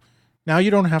 now you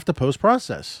don't have to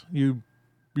post-process.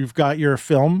 You've got your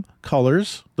film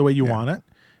colors the way you want it,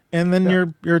 and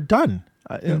then you're done.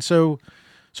 And so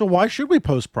why should we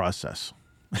post-process?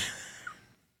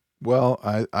 Well,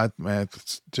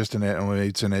 it's just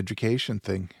it's an education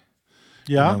thing.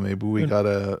 Yeah. Maybe we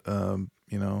gotta,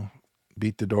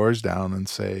 beat the doors down and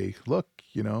say, look,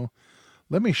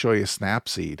 let me show you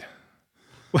Snapseed.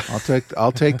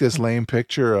 I'll take this lame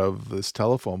picture of this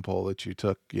telephone pole that you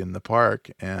took in the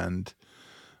park, and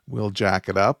we'll jack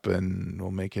it up and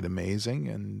we'll make it amazing,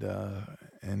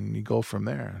 and you go from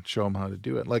there and show them how to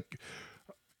do it. Like,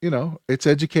 it's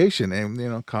education,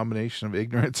 and combination of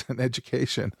ignorance and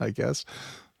education, I guess.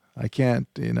 I can't,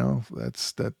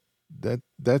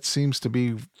 that seems to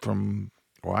be, from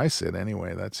where I sit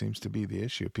anyway, that seems to be the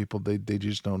issue. People, they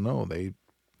just don't know. They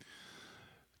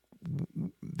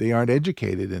aren't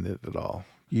educated in it at all.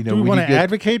 Do we want to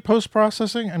advocate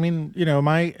post-processing? I mean, am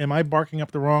I barking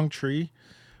up the wrong tree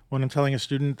when I'm telling a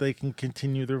student they can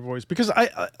continue their voice? Because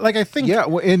I think, yeah,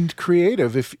 well, in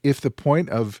creative, if the point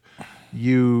of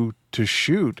you to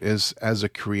shoot is as a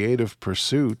creative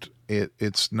pursuit,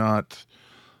 it's not,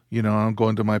 You know, I'm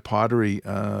going to my pottery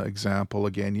example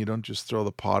again. You don't just throw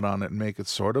the pot on it and make it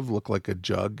sort of look like a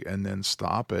jug and then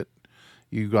stop it.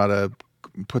 You got to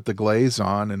put the glaze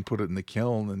on and put it in the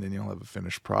kiln, and then you'll have a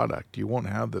finished product. You won't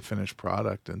have the finished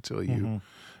product until you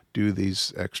do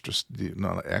these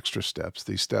not extra steps,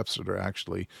 these steps that are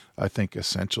actually, I think,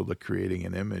 essential to creating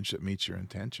an image that meets your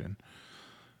intention.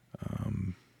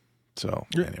 So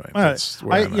anyway, that's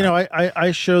where I'm at.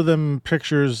 I show them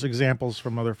pictures, examples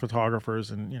from other photographers,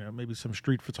 and maybe some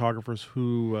street photographers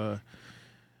who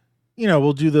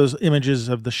will do those images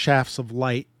of the shafts of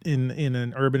light in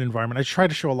an urban environment. I try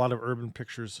to show a lot of urban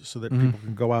pictures so that people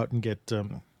can go out and get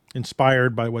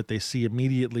inspired by what they see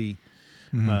immediately,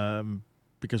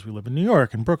 because we live in New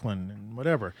York and Brooklyn and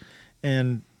whatever,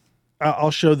 and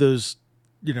I'll show those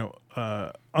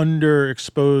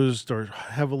underexposed or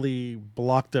heavily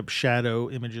blocked up shadow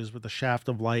images with a shaft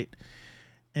of light.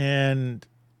 And,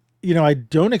 I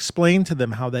don't explain to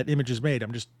them how that image is made.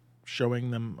 I'm just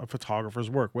showing them a photographer's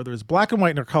work, whether it's black and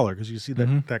white or color, because you see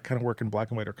that kind of work in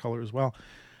black and white or color as well.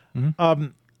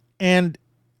 And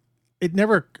it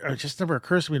just never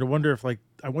occurs to me to wonder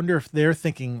if they're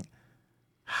thinking,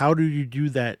 how do you do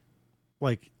that?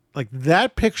 Like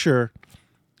that picture.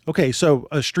 Okay, so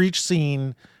a street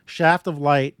scene, shaft of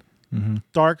light,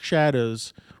 dark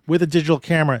shadows with a digital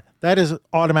camera, that is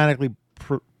automatically,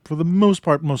 for the most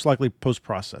part, most likely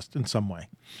post-processed in some way.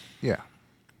 Yeah.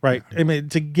 Right? I mean,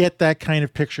 to get that kind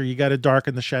of picture, you got to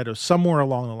darken the shadows somewhere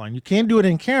along the line. You can do it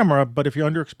in camera, but if you're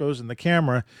underexposed in the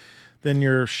camera, then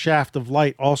your shaft of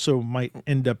light also might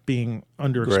end up being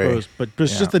underexposed. But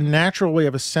it's just the natural way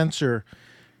of a sensor,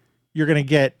 you're going to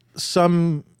get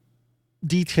some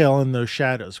detail in those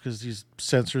shadows, because these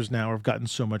sensors now have gotten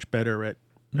so much better at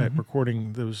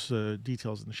recording those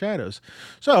details in the shadows.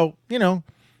 So,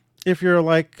 if you're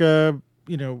like, if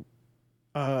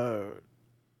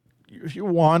you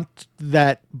want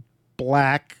that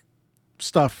black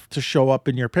stuff to show up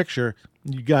in your picture,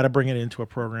 you got to bring it into a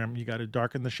program. You got to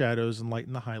darken the shadows and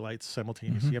lighten the highlights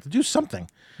simultaneously. You have to do something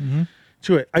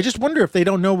to it. I just wonder if they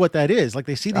don't know what that is. Like,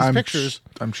 they see these pictures.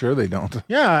 I'm sure they don't.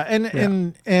 Yeah,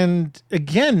 and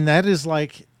again, that is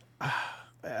like,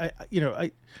 I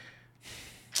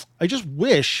just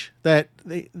wish that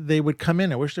they would come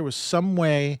in. I wish there was some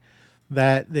way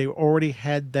that they already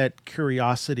had that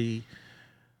curiosity,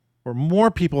 or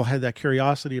more people had that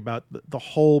curiosity about the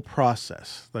whole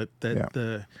process.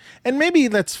 And maybe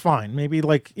that's fine. Maybe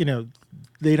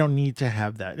they don't need to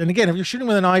have that. And again, if you're shooting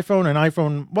with an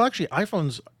iPhone, well, actually,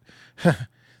 iPhones,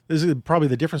 this is probably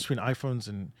the difference between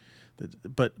iPhones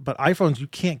but iPhones, you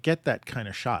can't get that kind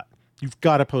of shot. You've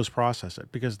got to post-process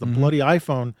it, because the bloody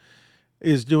iPhone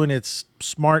is doing its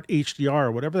smart HDR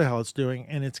or whatever the hell it's doing,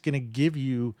 and it's going to give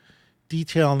you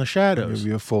detail in the shadows. Give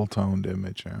you a full-toned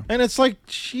image, yeah. And it's like,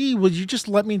 gee, would you just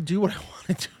let me do what I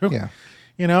want to do? Yeah.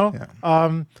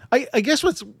 Yeah. I guess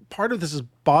what's part of this is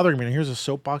bothering me, and here's a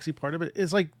soapboxy part of it,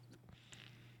 is like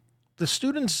the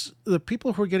students, the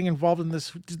people who are getting involved in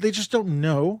this, they just don't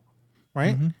know,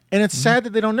 right? And it's sad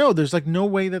that they don't know. There's like no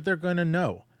way that they're going to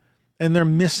know, and they're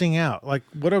missing out. Like,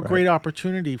 what a great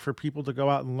opportunity for people to go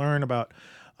out and learn about,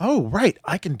 oh, right,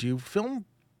 I can do film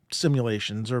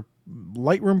simulations or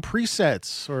Lightroom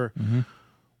presets or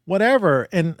whatever,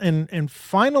 and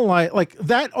finalize like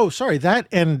that. Oh, sorry, that,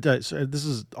 and so this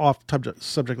is off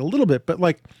subject a little bit, but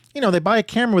like, they buy a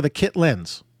camera with a kit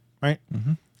lens, right?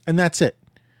 And that's it.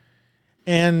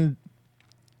 And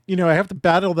I have to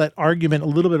battle that argument a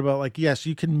little bit about, like, yes,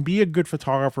 you can be a good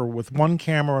photographer with one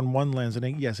camera and one lens,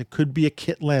 and yes, it could be a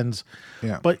kit lens,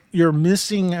 but you're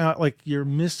missing out. Like, you're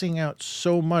missing out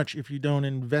so much if you don't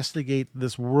investigate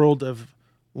this world of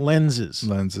lenses.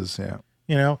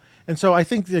 And so I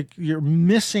think that you're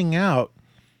missing out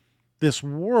this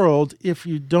world if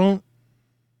you don't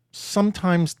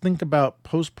sometimes think about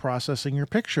post-processing your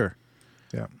picture,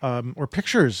 or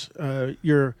pictures.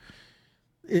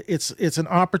 It's an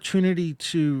opportunity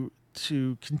to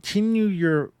continue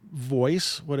your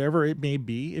voice, whatever it may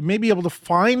be. It may be able to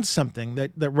find something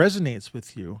that resonates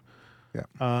with you.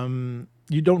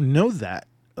 You don't know that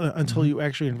until you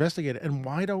actually investigate it. And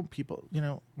why don't people,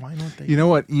 why don't they? You know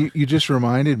what? You just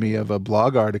reminded me of a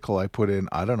blog article I put in,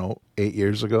 I don't know, 8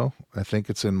 years ago. I think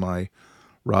it's in my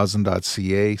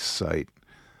rosin.ca site.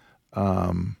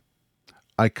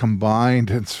 I combined,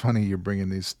 and it's funny you're bringing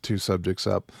these two subjects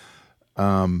up.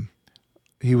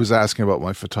 He was asking about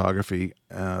my photography,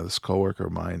 this coworker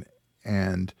of mine,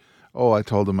 and I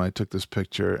told him I took this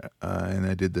picture and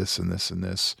I did this and this and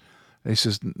this. And he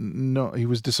says, no, he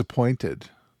was disappointed.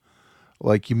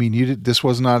 Like, you mean this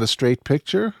was not a straight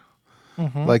picture?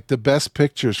 Like the best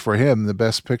pictures for him, the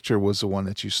best picture was the one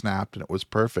that you snapped and it was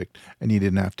perfect and you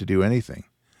didn't have to do anything.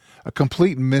 A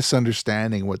complete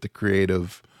misunderstanding what the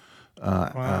creative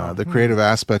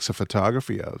aspects of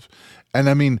photography of. And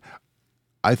I mean,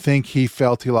 I think he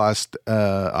felt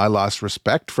I lost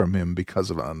respect from him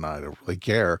because of it. And I don't really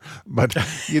care. But,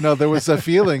 there was a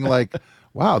feeling like,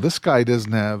 wow, this guy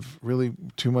doesn't have really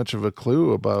too much of a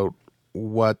clue about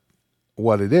what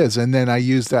it is. And then I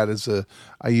use that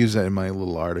in my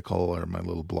little article or my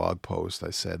little blog post.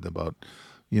 I said about,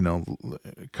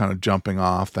 kind of jumping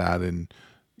off that and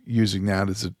using that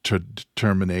as a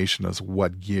determination as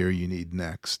what gear you need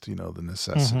next.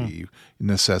 The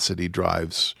necessity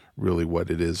drives really what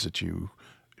it is that you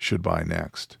should buy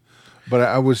next. But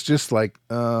I was just like,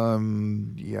 he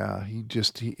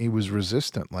was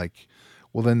resistant. Like,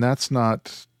 well, then that's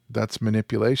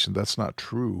manipulation. That's not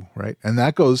true, right? And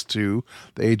that goes to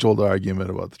the age-old argument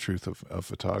about the truth of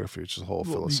photography, which is a whole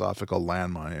philosophical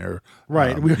landmine or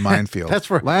minefield. That's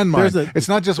for landmine. It's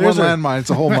not just one landmine; it's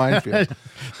a whole minefield.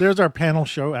 There's our panel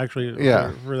show, actually.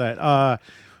 For that.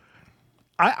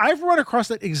 I've run across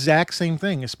that exact same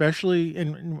thing, especially,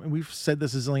 and we've said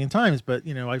this a zillion times, but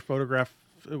when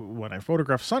I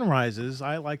photograph sunrises,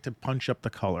 I like to punch up the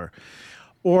color,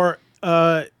 or.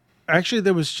 Actually,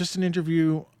 there was just an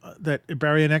interview that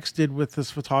Barry NX did with this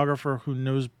photographer who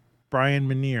knows Brian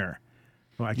Minier.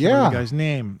 Well, I can't remember the guy's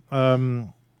name.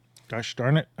 Gosh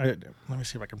darn it! Let me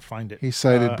see if I can find it. He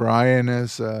cited Brian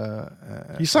as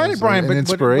he cited Brian, but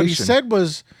inspiration.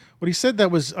 What he said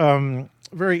that was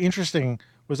very interesting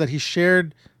was that he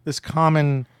shared this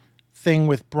common thing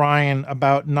with Brian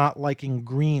about not liking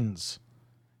greens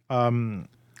in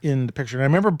the picture. And I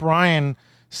remember Brian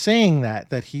saying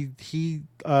that he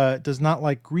does not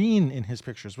like green in his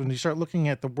pictures. When you start looking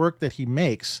at the work that he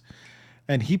makes,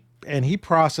 and he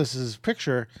processes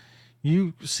picture,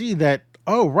 you see that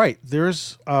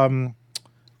there's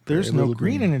no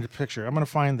green in the picture. I'm gonna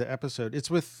find the episode. It's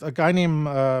with a guy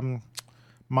named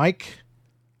Mike.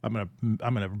 I'm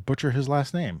gonna butcher his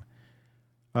last name.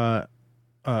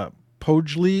 Pogli,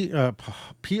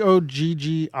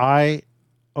 Poggioli.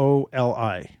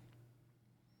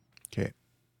 Okay.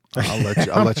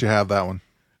 I'll let you have that one.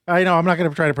 I know I'm not going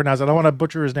to try to pronounce it. I don't want to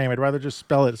butcher his name. I'd rather just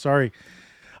spell it. Sorry.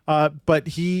 But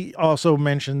he also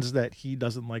mentions that he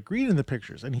doesn't like green in the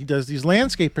pictures, and he does these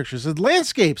landscape pictures. And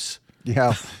landscapes,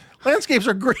 landscapes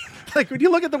are green. Like when you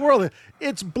look at the world,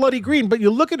 it's bloody green. But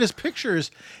you look at his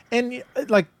pictures, and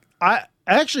like I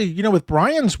actually, with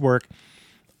Brian's work,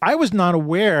 I was not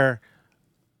aware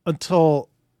until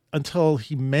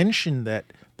he mentioned that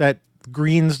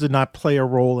greens did not play a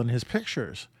role in his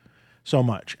pictures so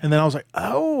much. And then I was like,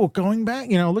 going back,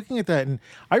 looking at that, and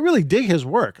I really dig his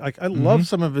work. Like I love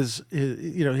some of his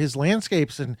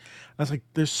landscapes, and I was like,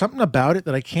 there's something about it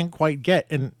that I can't quite get.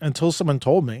 And until someone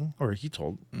told me, or he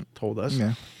told us,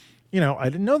 I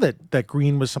didn't know that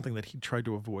green was something that he tried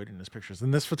to avoid in his pictures.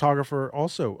 And this photographer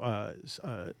also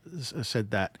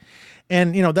said that.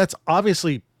 And, that's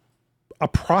obviously a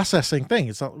processing thing.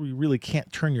 It's not, you really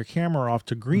can't turn your camera off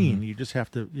to green. You just have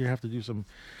to do some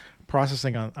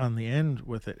processing on the end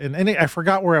with it. And I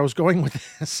forgot where I was going with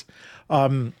this.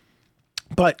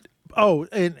 But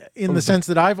in the sense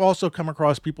that I've also come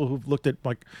across people who've looked at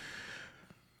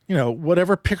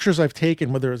whatever pictures I've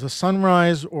taken, whether it's a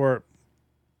sunrise or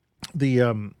the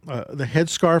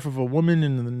headscarf of a woman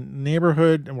in the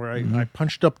neighborhood, and where I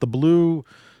punched up the blue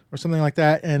or something like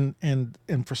that, and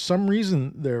for some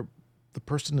reason the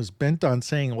person is bent on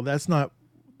saying, well, that's not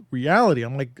reality.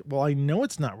 I'm like, well, I know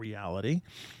it's not reality.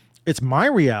 It's my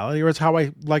reality, or it's how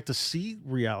I like to see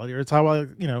reality, or it's how I,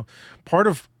 part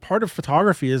of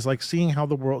photography is like seeing how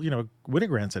the world,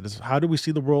 Winogrand said, is how do we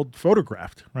see the world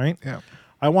photographed, right? Yeah.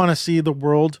 I want to see the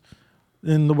world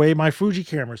in the way my Fuji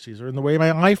camera sees, or in the way my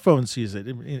iPhone sees it.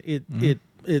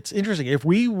 It's interesting. If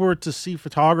we were to see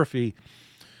photography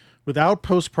without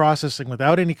post-processing,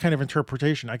 without any kind of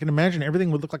interpretation, I can imagine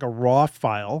everything would look like a raw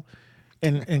file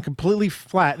and completely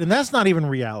flat. And that's not even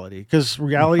reality, because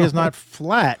reality is not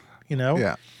flat,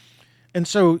 Yeah. And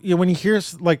so, when you hear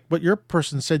like what your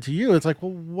person said to you, it's like,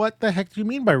 well, what the heck do you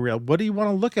mean by real? What do you want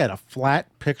to look at? A flat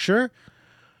picture?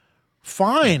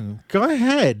 Fine, go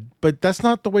ahead. But that's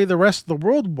not the way the rest of the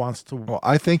world wants to. Well,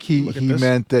 I think he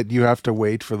meant that you have to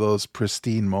wait for those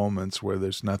pristine moments where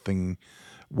there's nothing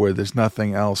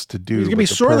else to do. He's gonna be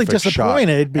sorely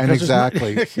disappointed shot. because And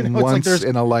exactly once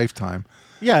in a lifetime.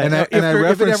 Yeah, and I if it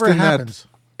referenced ever in happens.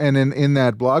 And in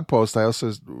that blog post, I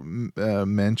also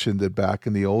mentioned that back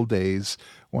in the old days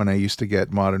when I used to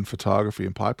get Modern Photography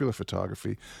and Popular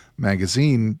Photography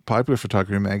magazine, Popular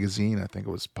Photography magazine, I think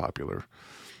it was Popular,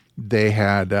 they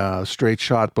had a straight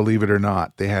shot, believe it or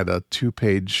not. They had a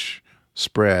 2-page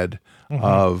spread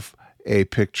of a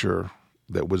picture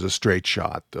that was a straight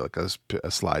shot, like a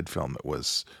slide film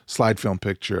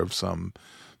picture of some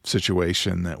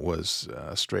situation that was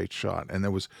a straight shot. And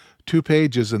there was 2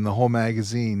 pages in the whole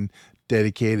magazine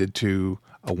dedicated to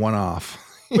a one-off.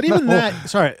 But even that,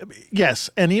 sorry, yes,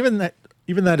 and even that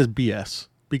is BS,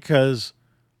 because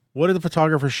what did the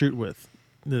photographers shoot with?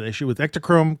 Did they shoot with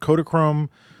Ektachrome, Kodachrome,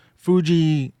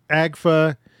 Fuji,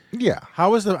 Agfa? Yeah.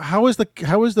 How is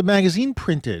the magazine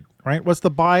printed? Right? What's the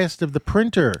bias of the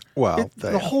printer? Well,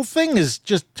 the whole thing is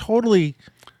just totally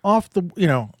off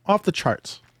the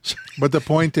charts. But the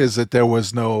point is that there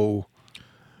was no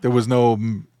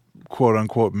quote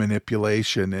unquote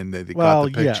manipulation, and they got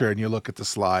the picture, and you look at the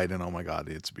slide, and oh my God,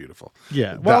 it's beautiful.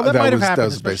 Yeah, well, that might have happened. That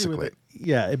was basically it.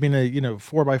 Yeah, I mean, a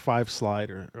 4x5 slide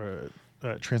or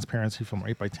a transparency film, or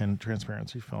 8x10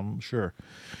 transparency film, sure,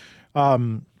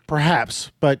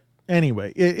 perhaps. But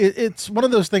anyway, it's one of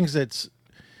those things that's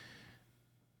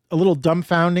a little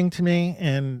dumbfounding to me,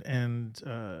 and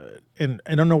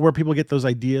I don't know where people get those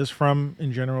ideas from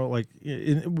in general. Like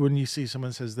when you see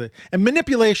someone says that, and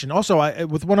manipulation. Also,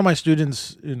 with one of my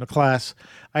students in the class,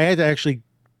 I had to actually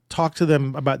talk to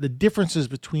them about the differences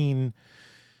between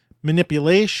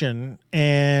manipulation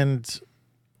and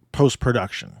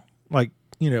post-production. Like,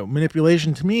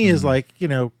 manipulation to me is like,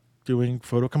 doing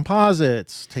photo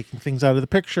composites, taking things out of the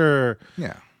picture.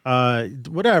 Yeah.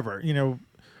 Whatever,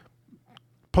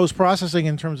 post-processing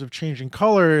in terms of changing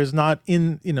color is not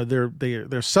in, they're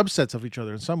subsets of each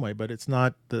other in some way, but it's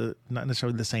not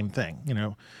necessarily the same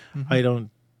thing. I don't,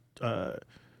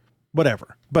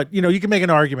 whatever. But, you can make an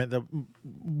argument that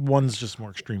one's just more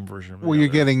extreme version of the other. You're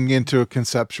getting into a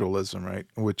conceptualism, right?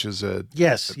 Which is and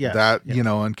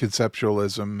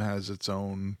conceptualism has its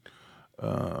own,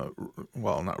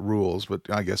 well, not rules, but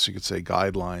I guess you could say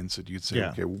guidelines that you'd say,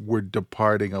 okay, we're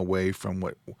departing away from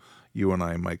what you and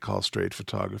I might call straight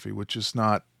photography, which is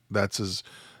not, that's as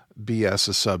BS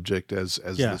a subject as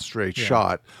the straight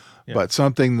shot, but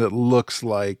something that looks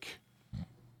like,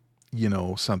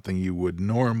 something you would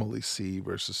normally see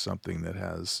versus something that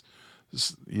has,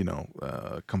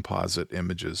 composite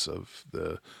images of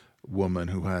the woman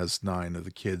who has 9 of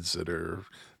the kids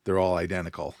they're all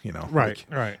identical, Right, like,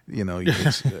 right.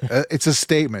 It's a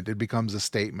statement. It becomes a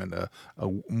statement, a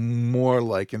more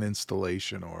like an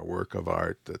installation or a work of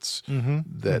art that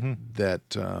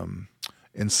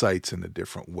incites in a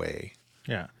different way.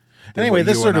 Yeah. Anyway,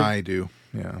 this sort of I do.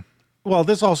 Yeah. Well,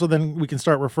 this also then we can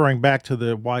start referring back to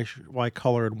the why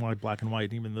color and why black and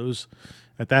white. Even those,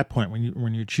 at that point,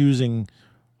 when you're choosing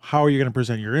how are you going to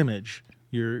present your image,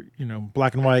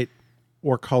 black and white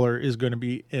or color is going to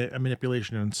be a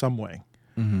manipulation in some way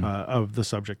of the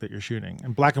subject that you're shooting.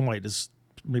 And black and white is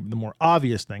maybe the more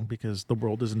obvious thing because the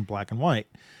world isn't black and white.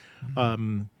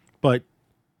 But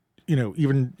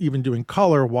even doing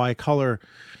color, why color,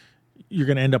 you're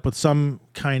going to end up with some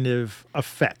kind of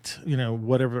effect.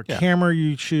 Whatever camera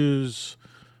you choose,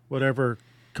 whatever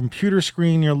computer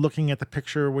screen you're looking at the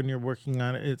picture when you're working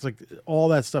on it, it's like all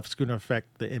that stuff is going to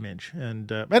affect the image.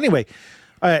 And anyway,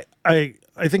 I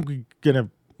think we're gonna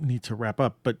need to wrap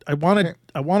up, but I want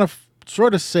to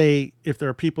sort of say, if there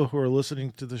are people who are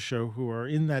listening to the show who are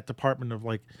in that department of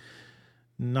like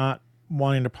not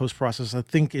wanting to post process, I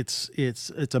think it's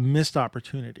a missed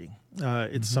opportunity.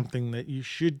 It's something that you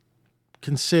should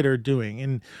consider doing,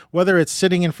 and whether it's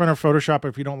sitting in front of Photoshop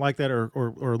if you don't like that, or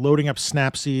loading up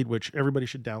Snapseed, which everybody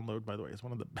should download, by the way. It's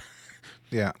one of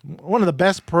the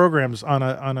best programs on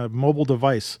a mobile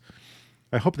device.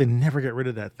 I hope they never get rid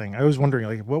of that thing. I was wondering,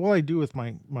 like, what will I do with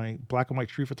my black and white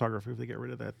tree photography if they get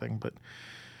rid of that thing?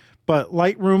 But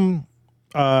Lightroom,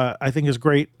 I think is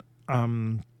great.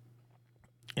 I'm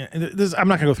not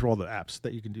going to go through all the apps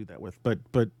that you can do that with, but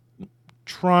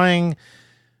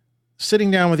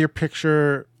sitting down with your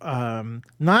picture,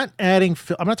 not adding.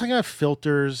 I'm not talking about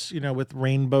filters, with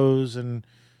rainbows and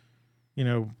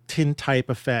tin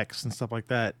type effects and stuff like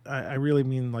that. I really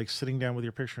mean like sitting down with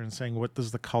your picture and saying, what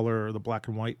does the color or the black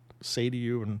and white say to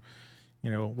you? And,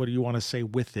 what do you want to say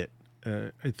with it?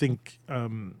 I think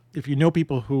if you know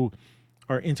people who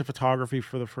are into photography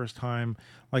for the first time,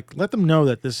 like, let them know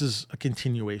that this is a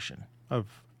continuation of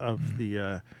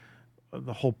the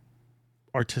whole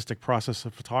artistic process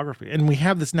of photography. And we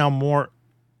have this now more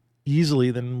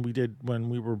easily than we did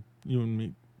when you and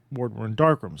me, Ward, were in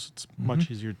darkrooms. It's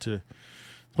much easier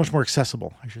much more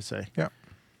accessible, I should say. Yeah.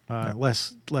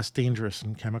 Less dangerous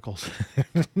in chemicals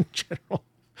in general.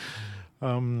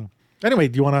 Anyway,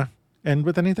 do you want to end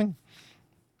with anything?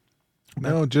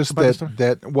 Just about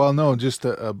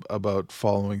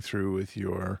following through with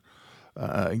your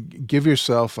give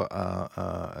yourself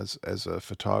as a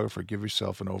photographer, give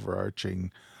yourself an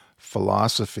overarching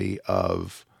philosophy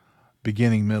of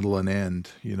beginning, middle, and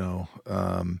end.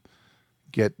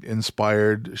 Get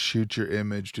inspired, shoot your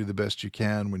image, do the best you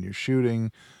can when you're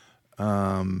shooting,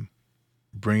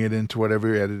 bring it into whatever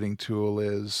your editing tool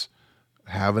is,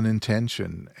 have an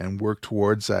intention and work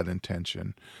towards that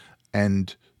intention,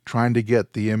 and trying to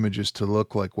get the images to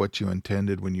look like what you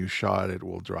intended when you shot it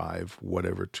will drive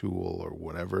whatever tool or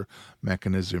whatever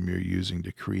mechanism you're using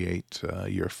to create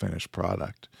your finished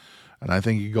product. And I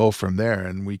think you go from there,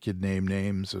 and we could name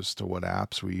names as to what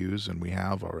apps we use, and we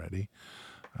have already.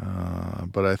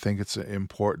 But I think it's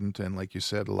important, and like you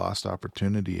said, a lost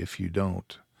opportunity if you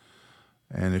don't.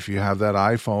 And if you have that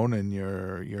iPhone and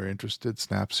you're interested,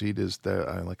 Snapseed is there.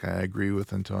 I agree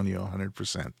with Antonio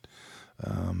 100%.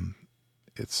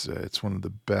 It's one of the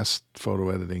best photo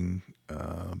editing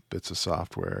bits of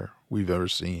software we've ever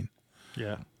seen.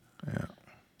 Yeah. Yeah.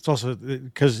 It's also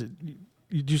because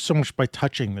you do so much by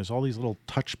touching. There's all these little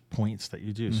touch points that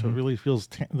you do. So it really feels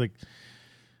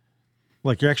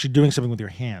like you're actually doing something with your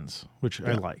hands, which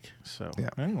I like. So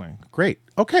anyway, great.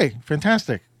 Okay,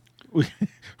 fantastic.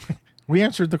 We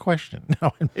answered the question.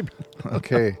 No, maybe.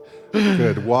 Okay,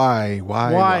 good. Why?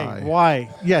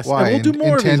 Yes, Why? and we'll do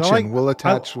more intention. of these. We'll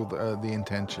attach with the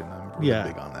intention. I'm really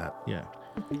big on that. Yeah,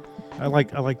 I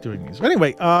like doing these.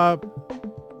 Anyway,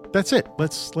 that's it.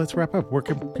 Let's wrap up. Where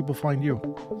can people find you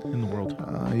in the world?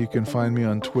 You can find me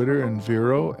on Twitter and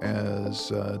Vero as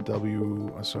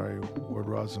Ward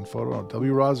Rosin Photo.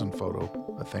 W Rosin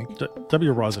Photo, I think.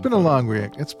 W Rosin. It's been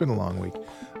a long week.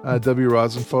 W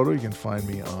Rosin Photo. You can find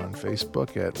me on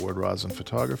Facebook at Ward Rosin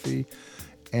Photography,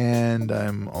 and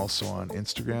I'm also on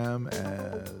Instagram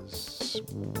as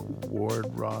Ward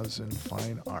Rosin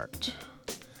Fine Art.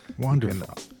 Wonderful.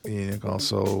 And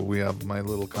also, we have my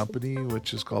little company,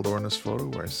 which is called Ornis Photo,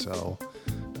 where I sell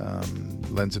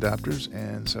lens adapters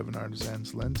and 7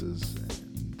 Artisans lenses,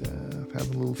 and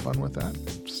having a little fun with that.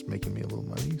 Just making me a little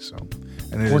money. So,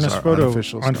 and it Ornis is our Photo,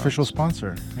 unofficial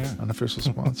sponsor. Yeah. Unofficial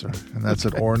sponsor, and that's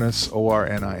at Ornis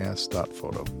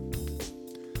 .photo.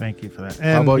 Thank you for that. And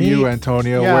how about you,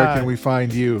 Antonio? Yeah, where can we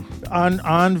find you?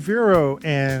 On Vero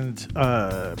and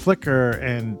Flickr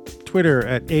and Twitter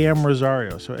at AM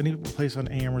Rosario. So any place on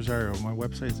AM Rosario. My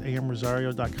website is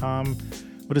amrosario.com.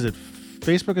 What is it?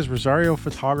 Facebook is Rosario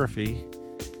Photography.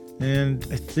 And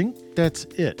I think that's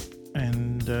it.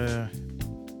 And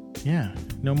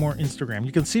no more Instagram.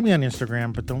 You can see me on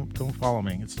Instagram, but don't follow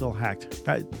me. It's still hacked.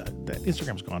 That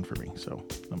Instagram's gone for me, so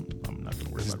I'm not going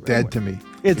to worry about it. It's dead to me.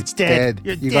 It's dead.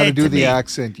 You got to do the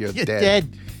accent. You're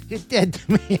dead. You're dead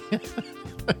to me.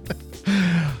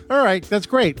 All right, that's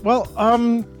great. Well,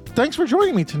 thanks for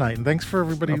joining me tonight, and thanks for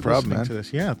everybody listening to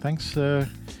this. Yeah, thanks.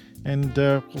 And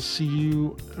we'll see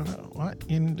you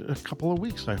in a couple of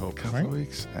weeks, I hope. Couple of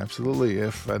weeks, absolutely.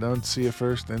 If I don't see you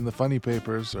first in the funny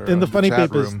papers or in the funny chat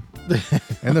papers, room.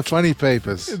 In the funny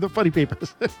papers, in the funny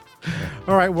papers.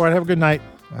 All right, Ward. Have a good night.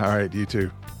 All right, you too.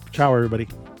 Ciao, everybody.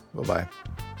 Bye-bye.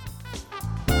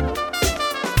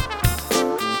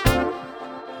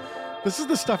 This is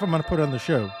the stuff I'm going to put on the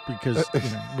show because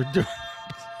we're doing.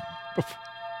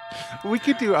 We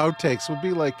could do outtakes. We'll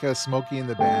be like Smokey and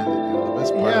the Band. The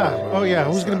best part of that movie. Oh, yeah.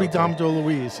 Who's going to be Dom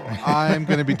DeLuise? I'm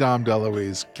going to be Dom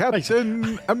DeLuise.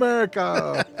 Captain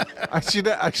America. I should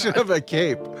have a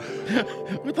cape.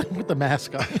 with the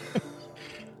mask on.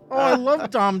 Oh, I love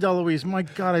Dom DeLuise. My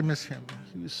God, I miss him.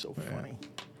 He was so funny.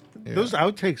 Yeah. Those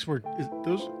outtakes were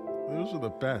those are the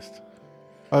best.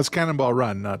 Oh, it's Cannonball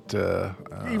Run, not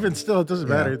even still. It doesn't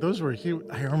matter. Those were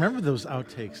I remember those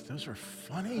outtakes. Those were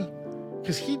funny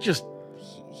because he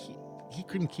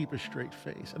couldn't keep a straight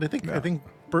face, and I think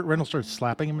Burt Reynolds started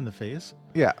slapping him in the face.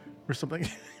 Yeah. Or something.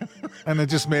 And it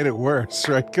just made it worse,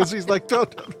 right? Because he's like,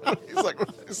 don't. He's like,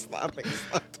 stop it.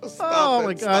 Oh,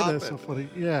 my God. That's so funny.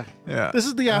 Yeah. Yeah. This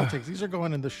is the outtakes. These are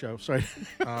going in the show. Sorry.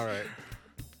 All right.